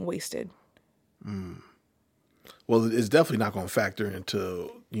that's being wasted. Well, it's definitely not going to factor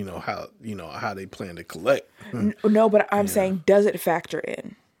into, how they plan to collect. No, but I'm saying, does it factor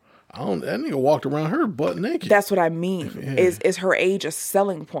in? That nigga walked around her butt naked. That's what I mean. Yeah. Is her age a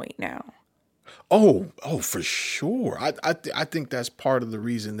selling point now? Oh, for sure. I think that's part of the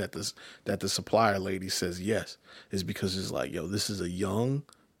reason that the supplier lady says yes, is because it's like, yo, this is a young,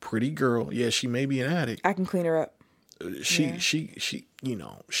 pretty girl. Yeah, she may be an addict. I can clean her up. She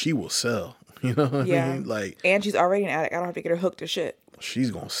will sell. You know what I mean? Like, and she's already an addict. I don't have to get her hooked to shit. She's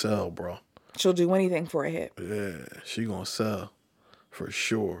gonna sell, bro. She'll do anything for a hit. Yeah, she gonna sell for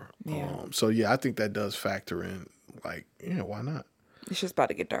sure. Yeah. So yeah, I think that does factor in. Like, why not? It's just about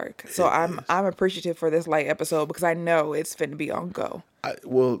to get dark. So I'm appreciative for this light episode because I know it's finna be on go.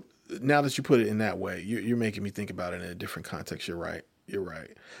 Well, now that you put it in that way, you're making me think about it in a different context. You're right.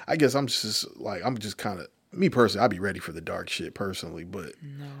 I guess I'm just kind of. Me personally, I'd be ready for the dark shit personally, but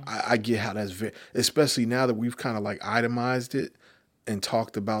I get how that's especially now that we've kind of like itemized it and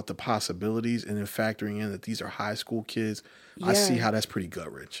talked about the possibilities and then factoring in that these are high school kids. Yeah. I see how that's pretty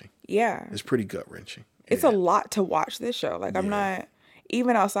gut wrenching. Yeah. It's pretty gut wrenching. It's a lot to watch this show. Like, I'm not,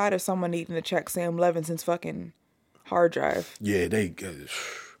 even outside of someone needing to check Sam Levinson's fucking hard drive. Yeah,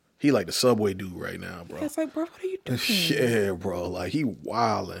 He like the Subway dude right now, bro. It's like, bro, what are you doing? Yeah, bro. Like he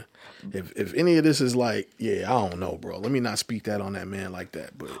wilding. If any of this is like, yeah, I don't know, bro. Let me not speak that on that man like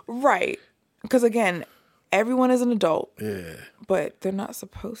that. But Right. Because again, everyone is an adult. yeah, But they're not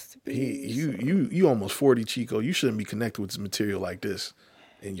supposed to be. you almost 40, Chico. You shouldn't be connected with this material like this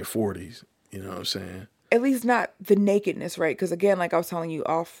in your 40s. You know what I'm saying? At least not the nakedness, right? Because again, like I was telling you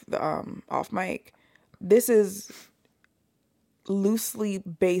off mic, this is loosely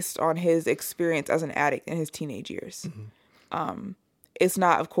based on his experience as an addict in his teenage years. It's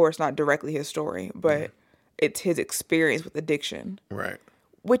not, of course, not directly his story, but it's his experience with addiction. Right.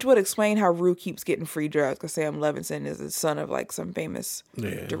 Which would explain how Rue keeps getting free drugs, because Sam Levinson is the son of like some famous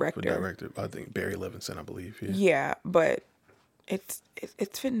director. I think Barry Levinson, I believe. Yeah. Yeah, but it's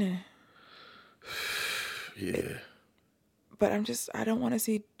finna. Yeah. But I don't want to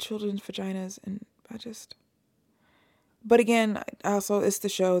see children's vaginas, and But again, also it's the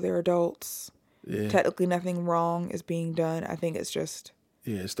show. They're adults. Yeah. Technically, nothing wrong is being done. I think it's just.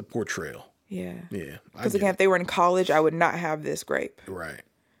 Yeah, it's the portrayal. Yeah. Yeah. Because again, if they were in college, I would not have this grape. Right.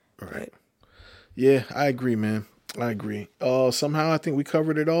 But, Yeah, I agree, man. I agree. Somehow I think we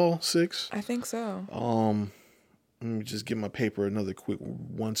covered it all, 6. I think so. Let me just give my paper another quick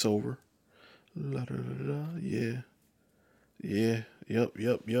once over. Yeah. Yeah.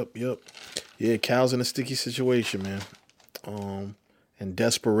 Yep. Yeah, Cal's in a sticky situation, man. And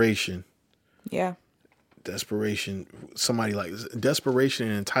desperation. Yeah. Desperation. Somebody like desperation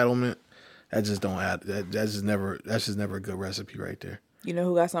and entitlement. That just don't add. That's just never a good recipe right there. You know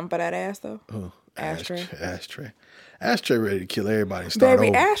who got something for that ass though? Oh, Ashtray. Ashtray ready to kill everybody and start Baby,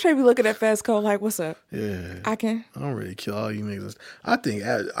 over. Ashtray be looking at Fezco like, what's up? Yeah. I'm ready to kill all you niggas. I think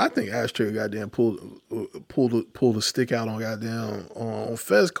Ashtray goddamn pull the stick out on goddamn on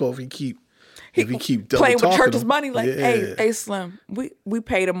Fezco if he keep double playing with talking church's him. money. Like, Yeah. hey, Slim, we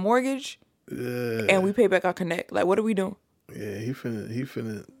paid a mortgage and we paid back our connect. Like, what are we doing? Yeah, he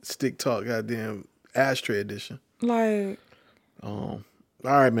finna stick talk goddamn Ashtray edition. Like, All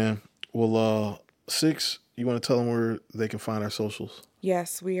right, man. Well, 6, you want to tell them where they can find our socials?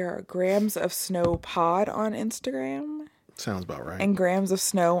 yes, we are Grams of Snow Pod on Instagram Sounds about right. and Grams of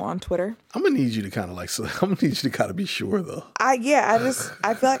Snow on Twitter. I'm gonna need you to kind of be sure though. I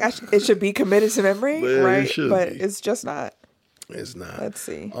feel like it should be committed to memory, Yeah, it right? should But be. it's just not. It's not. Let's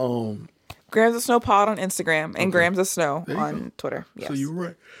see. Grams of Snow Pod on Instagram and Grams of Snow on Twitter. Yes. So you're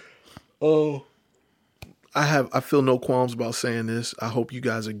right. Oh, I feel no qualms about saying this. I hope you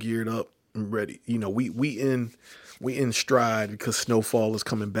guys are geared up and ready. You know, we in stride because Snowfall is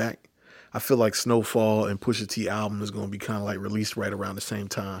coming back. I feel like Snowfall and Pusha T album is going to be kind of like released right around the same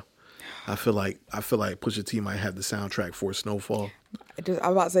time. I feel like Pusha T might have the soundtrack for Snowfall.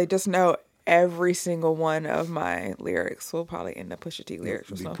 I'm about to say, just know every single one of my lyrics will probably end up Pusha T lyrics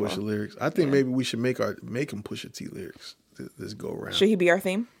for Snowfall. Pusha lyrics. I think maybe we should make him Pusha T lyrics this go around. Should he be our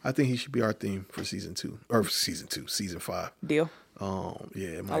theme? I think he should be our theme for season 5. Deal. Yeah,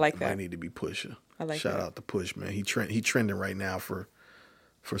 it I like that. might need to be Pusha. I like Shout that. out to Push, man. He trending right now for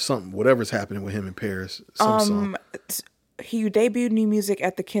something, whatever's happening with him in Paris. Some song. He debuted new music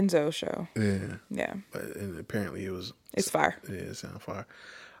at the Kenzo show. Yeah. Yeah. And apparently It's fire. Yeah, it sounds fire.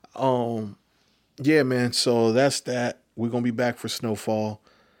 Yeah, man. So that's that. We're gonna be back for Snowfall.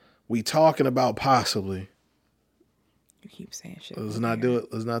 We talking about possibly. You keep saying shit. Let's not do it.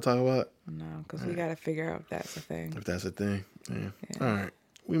 Let's not talk about it. No, because we got to figure out if that's a thing. If that's a thing. Yeah. All right.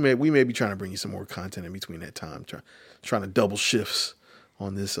 We may be trying to bring you some more content in between that time. Trying to double shifts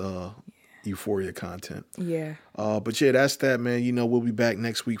on this Euphoria content. Yeah. But yeah, that's that, man. You know, we'll be back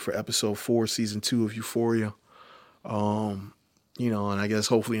next week for episode 4, season 2 of Euphoria. You know, and I guess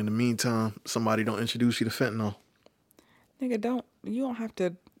hopefully in the meantime, somebody don't introduce you to fentanyl. Nigga, you don't have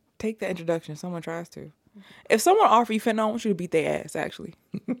to take the introduction. Someone tries to. If someone offer you fentanyl, I want you to beat their ass, actually.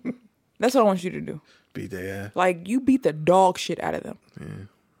 That's what I want you to do. Beat their ass. Like, you beat the dog shit out of them.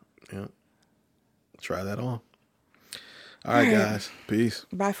 Yeah. Try that on. All right, guys. Peace.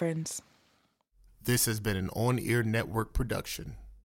 Bye, friends. This has been an On Ear Network production.